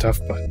the best stuff.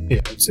 But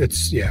yeah,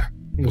 it's yeah,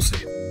 we'll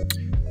see.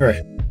 All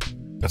right,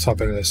 let's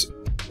hop into this.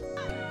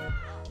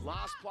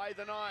 Last play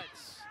the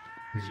Knights.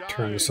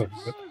 Turn this up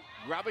a bit.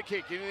 Rubber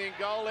kick in the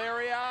goal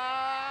area.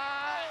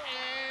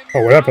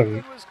 Oh, what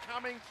happened? Was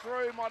coming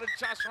through. Might have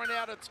just run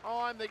out of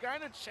time. They're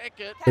going to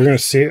check it. They're going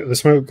to see it.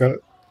 This might got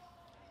it.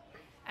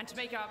 And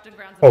Tamika Upton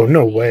grounds. Oh,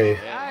 no way.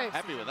 Yeah,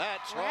 happy with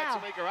that. Try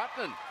Tamika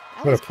Upton.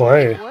 What a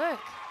play.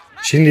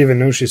 She didn't even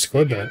know she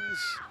scored that.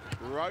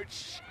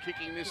 Roach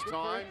kicking this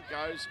time.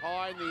 Goes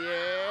high in the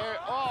air.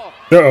 Oh,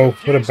 uh-oh,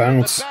 what a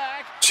bounce.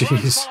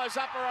 Jeez.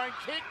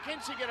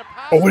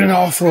 Oh, what an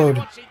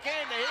offload.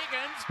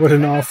 What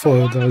an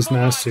offload. That was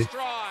nasty.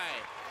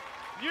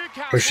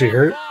 Was she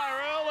hurt?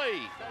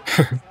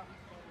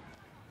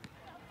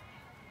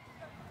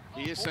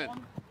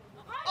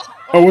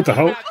 Oh, what the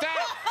hell?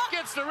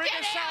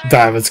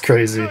 That was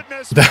crazy.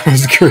 That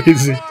was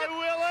crazy.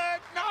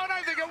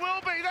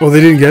 Oh,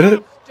 they didn't get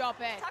it?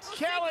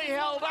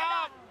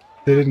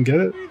 They didn't get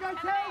it?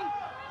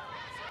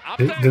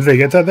 Did they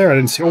get that there? I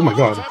didn't see. Oh my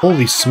god.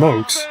 Holy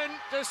smokes.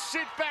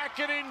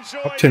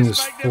 Upton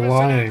was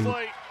flying.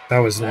 That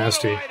was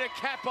nasty.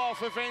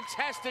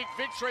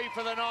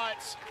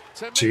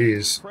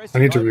 Jeez. I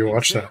need to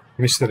rewatch that. Let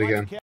me see that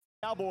again.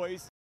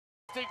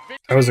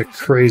 That was a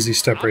crazy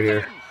step right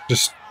here.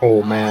 Just,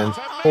 oh man.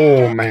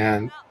 Oh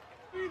man.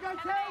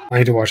 I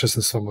need to watch this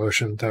in slow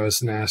motion. That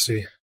was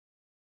nasty.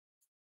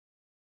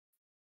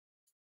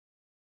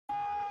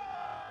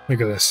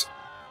 Look at this.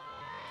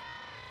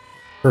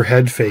 Her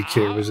head fake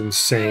here was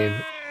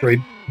insane.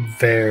 Right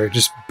there.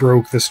 Just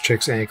broke this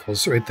chick's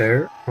ankles right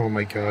there. Oh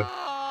my god.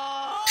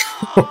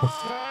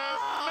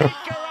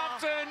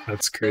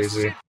 That's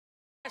crazy.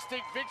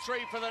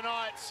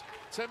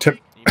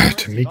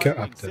 Tamika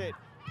Upton.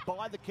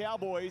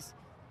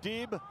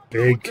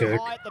 Big kick.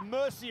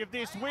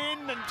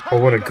 Oh,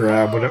 what a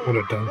grab. What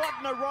a dunk.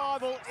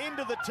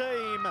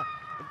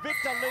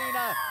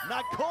 Victorina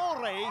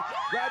Nakori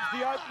grabs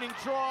the opening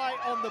try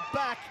on the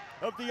back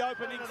of the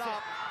opening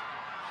set.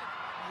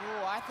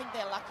 Oh, I think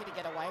they're lucky to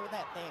get away with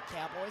that there,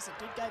 Cowboys. It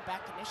did go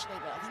back initially,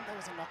 but I think there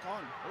was a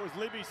knock-on. It was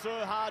Libby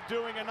Surhard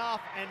doing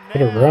enough, and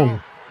now what a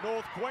run.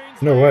 North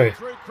Queensland no way.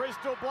 Through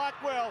Crystal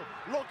Blackwell,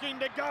 looking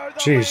to go the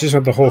Jeez, just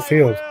went the whole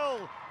field.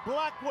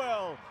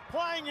 Blackwell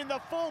playing in the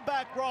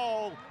fullback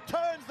role,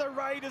 turns the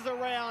Raiders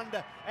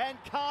around and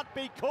can't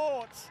be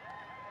caught.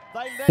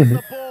 They let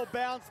the ball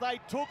bounce, they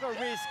took a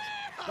risk,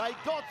 they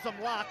got some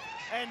luck,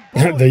 and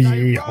boy, they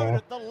rode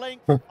at the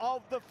length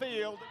of the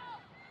field.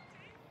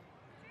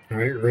 All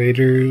right,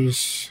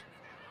 Raiders.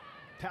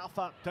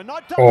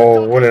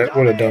 Oh, what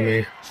a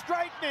dummy.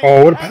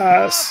 Oh, what a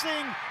pass.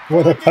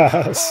 What a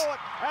pass.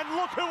 And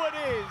look who it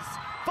is.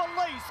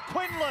 Felice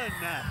Quinlan.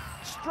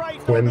 Straight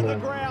Quinlan. onto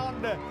the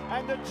ground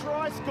and the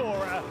try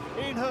scorer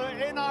in her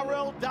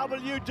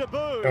NRLW debut.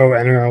 Oh,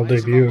 NRL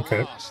debut,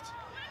 okay.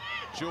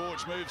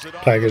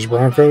 Tigers,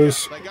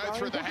 Broncos.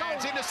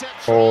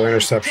 Oh,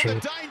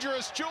 interception.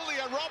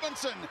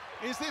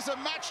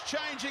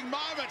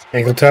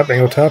 Ankle tap,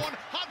 ankle tap.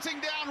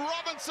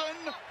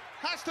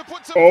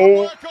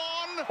 Oh,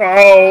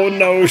 oh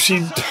no,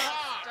 she.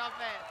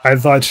 I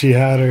thought she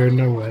had her.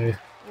 No way.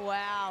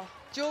 Wow.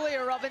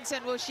 Julia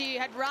Robinson, well, she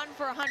had run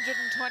for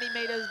 120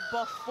 metres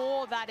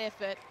before that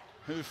effort.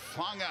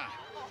 Hufanga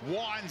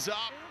winds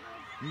up.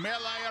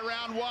 Melee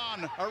around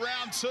 1,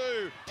 around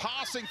 2,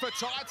 passing for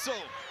Teitzel.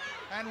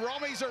 And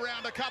Romy's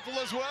around a couple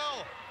as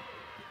well.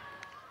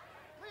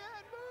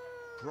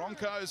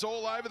 Broncos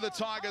all over the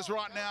Tigers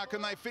right now.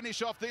 Can they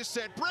finish off this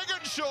set?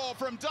 Brigginshaw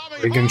from dummy.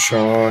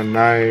 Brigginshaw,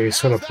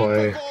 nice. What a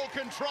play.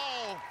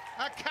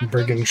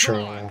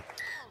 Brigginshaw.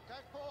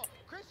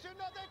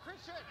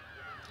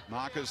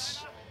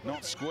 Marcus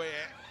not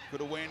square.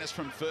 Good awareness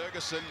from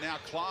Ferguson. Now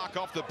Clark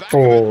off the back.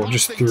 Oh,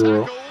 just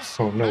threw.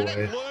 Oh, no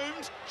way.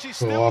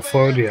 Little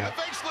offload, yeah.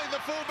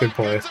 Good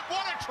play.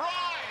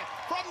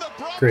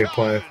 Great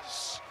play.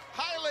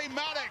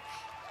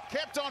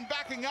 Kept on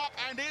backing up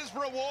and is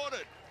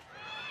rewarded.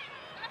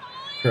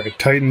 All right,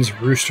 Titans,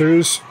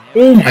 Roosters.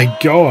 Oh my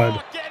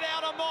God.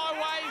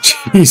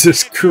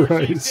 Jesus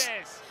Christ.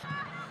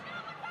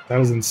 That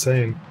was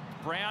insane.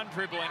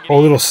 Oh,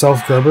 little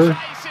self-grubber?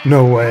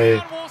 No way.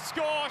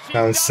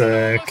 That was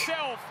sick.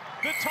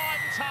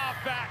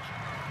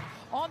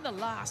 On the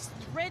last,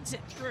 threads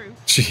it through.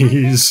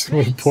 Jeez,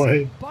 what a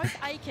play. Both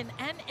Aiken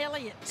and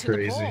Elliott to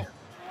Crazy. the ball.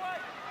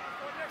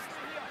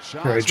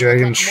 All right,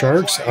 Dragons,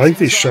 Sharks. I like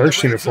these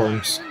Sharks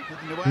uniforms.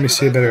 Let me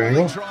see a better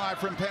angle.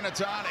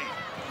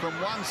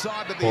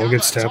 Oh,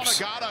 good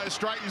steps.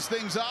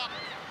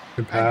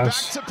 Good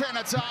pass.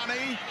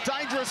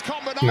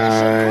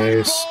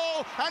 Nice.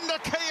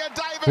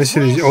 Let me see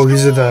these. Oh,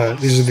 these are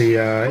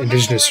the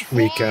Indigenous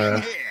Week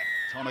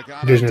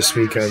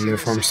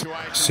uniforms.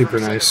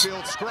 Super nice. There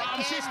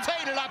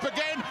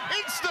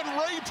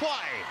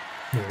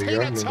we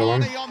go. Another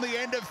one. On the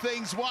end of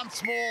things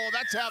once more.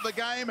 That's how the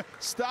game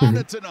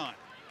started tonight.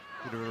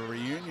 Bit of a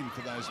reunion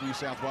for those New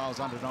South Wales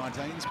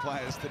under-19s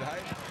players today.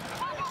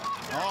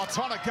 Oh,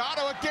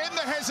 Tonagato again,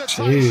 the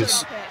hesitation.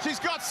 Jeez. She's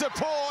got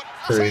support.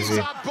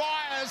 Crazy.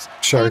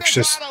 Sharks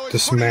just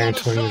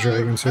dismantling the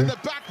Dragons here. And the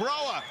back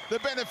rower, the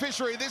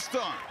beneficiary this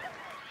time.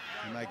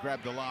 And they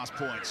grab the last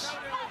points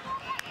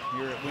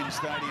here at Wynn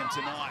Stadium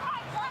tonight.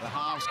 The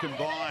halves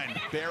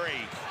combined.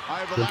 Berry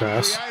overlap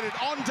created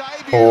on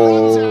debut.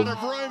 Oh, runs out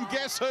of room.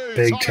 Guess who?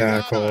 big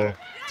tackle.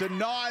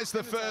 Denies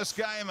the first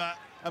gamer.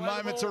 A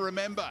moment to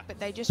remember. But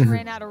they just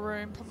ran out of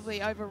room,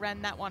 probably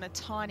overran that one a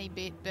tiny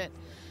bit, but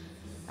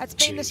that's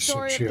been the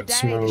story of the day.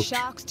 Smoked. The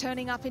Sharks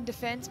turning up in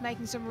defence,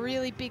 making some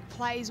really big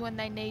plays when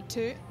they need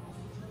to.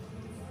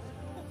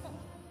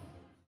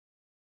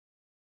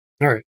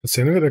 All right, that's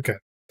the end of it. Okay.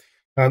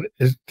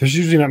 There's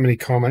usually not many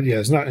comments. Yeah,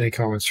 there's not any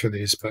comments for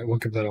these, but we'll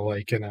give that a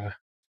like and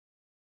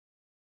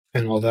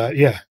all that.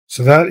 Yeah.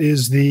 So that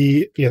is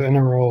the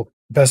NRL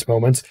best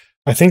moments.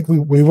 I think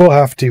we will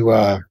have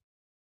to.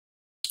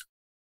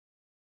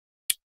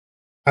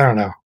 I don't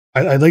know.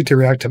 I'd like to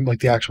react to like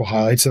the actual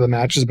highlights of the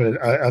matches,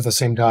 but at the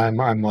same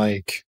time, I'm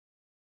like,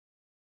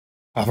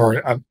 by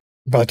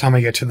the time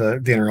I get to the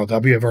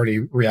NRLW, I've already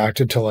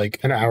reacted to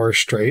like an hour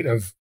straight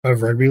of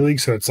rugby league,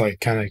 so it's like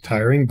kind of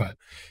tiring. But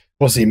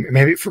we'll see.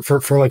 Maybe for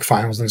like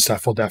finals and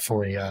stuff, we'll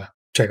definitely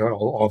check out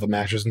all the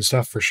matches and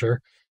stuff for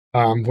sure.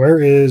 Where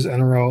is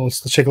NRL? Let's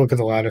take a look at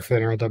the ladder for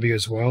the NRLW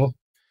as well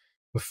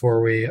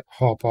before we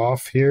hop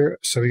off here.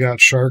 So we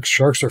got Sharks.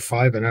 Sharks are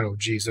 5-0.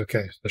 Geez,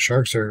 okay. The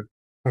Sharks are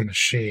a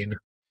machine.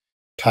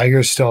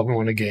 Tigers still haven't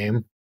won a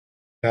game.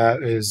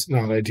 That is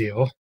not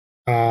ideal.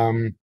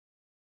 Raider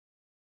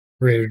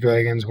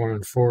Dragons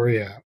 1-4.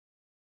 Yeah.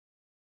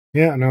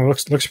 Yeah, no,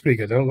 looks pretty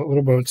good though. What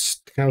about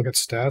kind of look at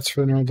stats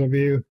for the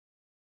NRLW? Is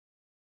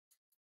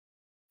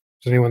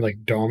anyone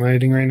like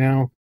dominating right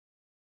now?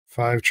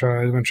 5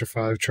 tries, a bunch of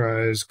 5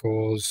 tries,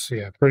 goals.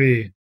 Yeah,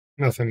 pretty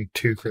nothing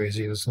too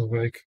crazy, this looks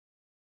like.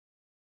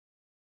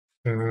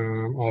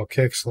 All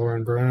kicks,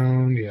 Lauren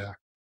Brown, yeah.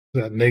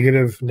 That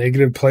negative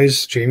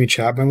plays, Jamie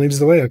Chapman leads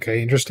the way.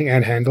 Okay, interesting.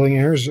 And handling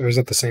errors, or is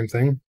that the same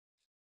thing?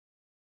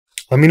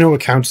 Let me know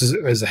what counts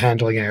as a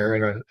handling error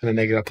and a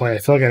negative play. I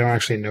feel like I don't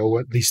actually know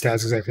what these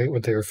stats exactly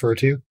what they refer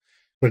to,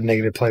 what a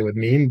negative play would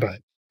mean, but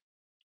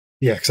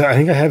yeah, because I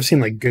think I have seen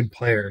like good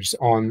players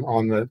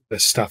on the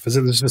stuff. Is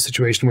it this is a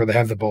situation where they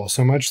have the ball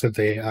so much that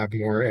they have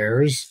more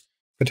errors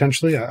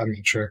potentially? I'm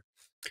not sure.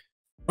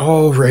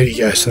 Alrighty,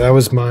 guys. So that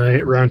was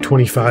my round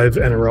 25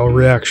 NRL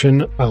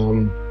reaction.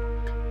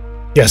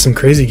 Yeah, some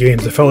crazy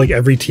games. I felt like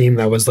every team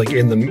that was like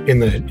in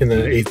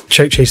the eighth,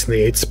 chasing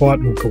the 8th spot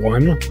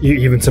won.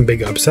 Even some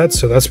big upsets,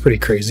 so that's pretty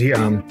crazy.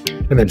 And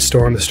then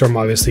Storm. The Storm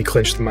obviously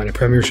clinched the minor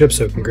premiership,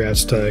 so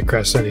congrats to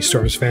any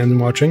Storms fans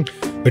watching.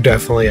 I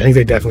think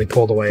they definitely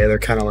pulled away. They're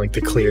kind of like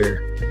the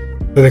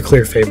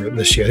clear favorite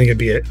this year. I think it'd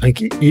be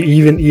like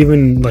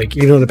even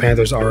though the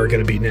Panthers are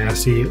going to be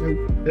nasty,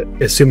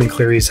 assuming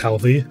Cleary's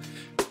healthy,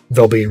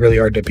 they'll be really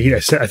hard to beat.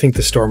 I think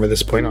the Storm at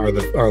this point are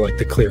like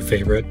the clear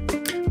favorite.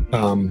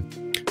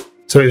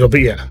 So it'll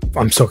be, yeah,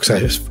 I'm so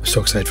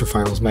excited for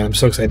finals, man. I'm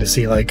so excited to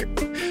see like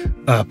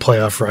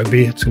playoff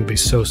rugby. It's gonna be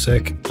so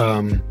sick.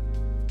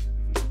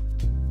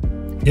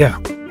 Yeah.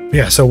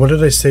 So what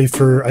did I say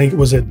for? I think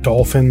was it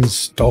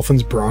Dolphins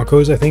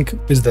Broncos. I think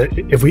is that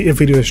if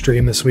we do a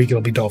stream this week,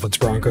 it'll be Dolphins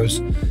Broncos.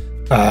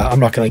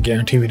 I'm not gonna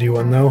guarantee we do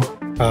one though.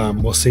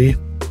 We'll see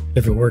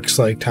if it works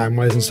like time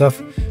wise and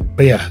stuff.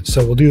 But yeah,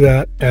 so we'll do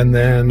that, and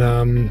then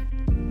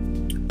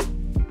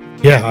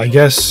yeah, I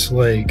guess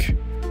like.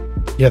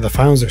 Yeah, the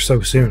finals are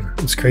so soon.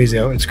 It's crazy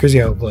how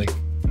like I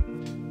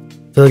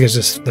feel like it's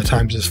just the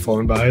time's just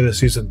flown by this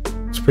season.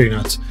 It's pretty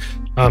nuts.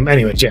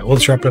 Anyways, yeah, we'll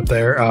just wrap it up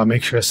there.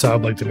 Make sure to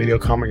sub, like the video,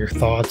 comment your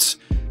thoughts.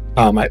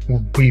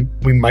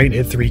 We might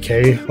hit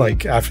 3K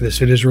like after this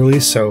video is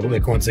released. So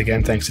like once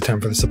again, thanks to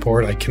Tim for the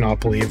support. I cannot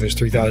believe there's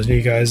 3,000 of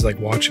you guys like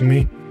watching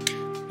me.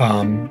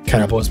 Kind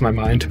of blows my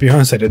mind, to be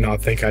honest. I did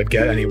not think I'd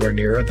get anywhere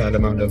near that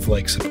amount of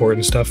like support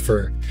and stuff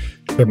for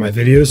my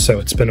videos, so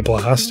it's been a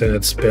blast, and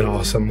it's been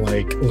awesome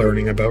like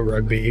learning about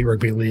rugby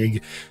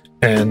league,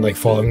 and like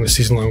following the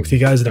season along with you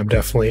guys, and I'm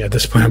definitely at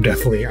this point I'm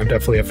definitely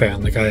a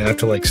fan. Like I have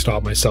to like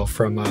stop myself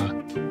from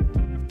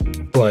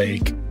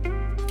like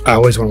I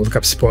always want to look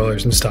up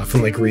spoilers and stuff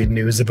and like read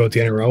news about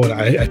the NRL, and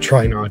I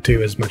try not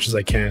to as much as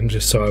I can,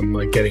 just so I'm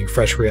like getting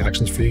fresh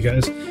reactions for you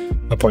guys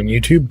up on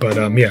YouTube. But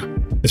yeah,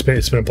 it's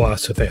been a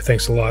blast. So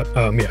thanks a lot.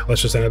 Yeah,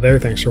 let's just end it there.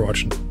 Thanks for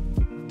watching.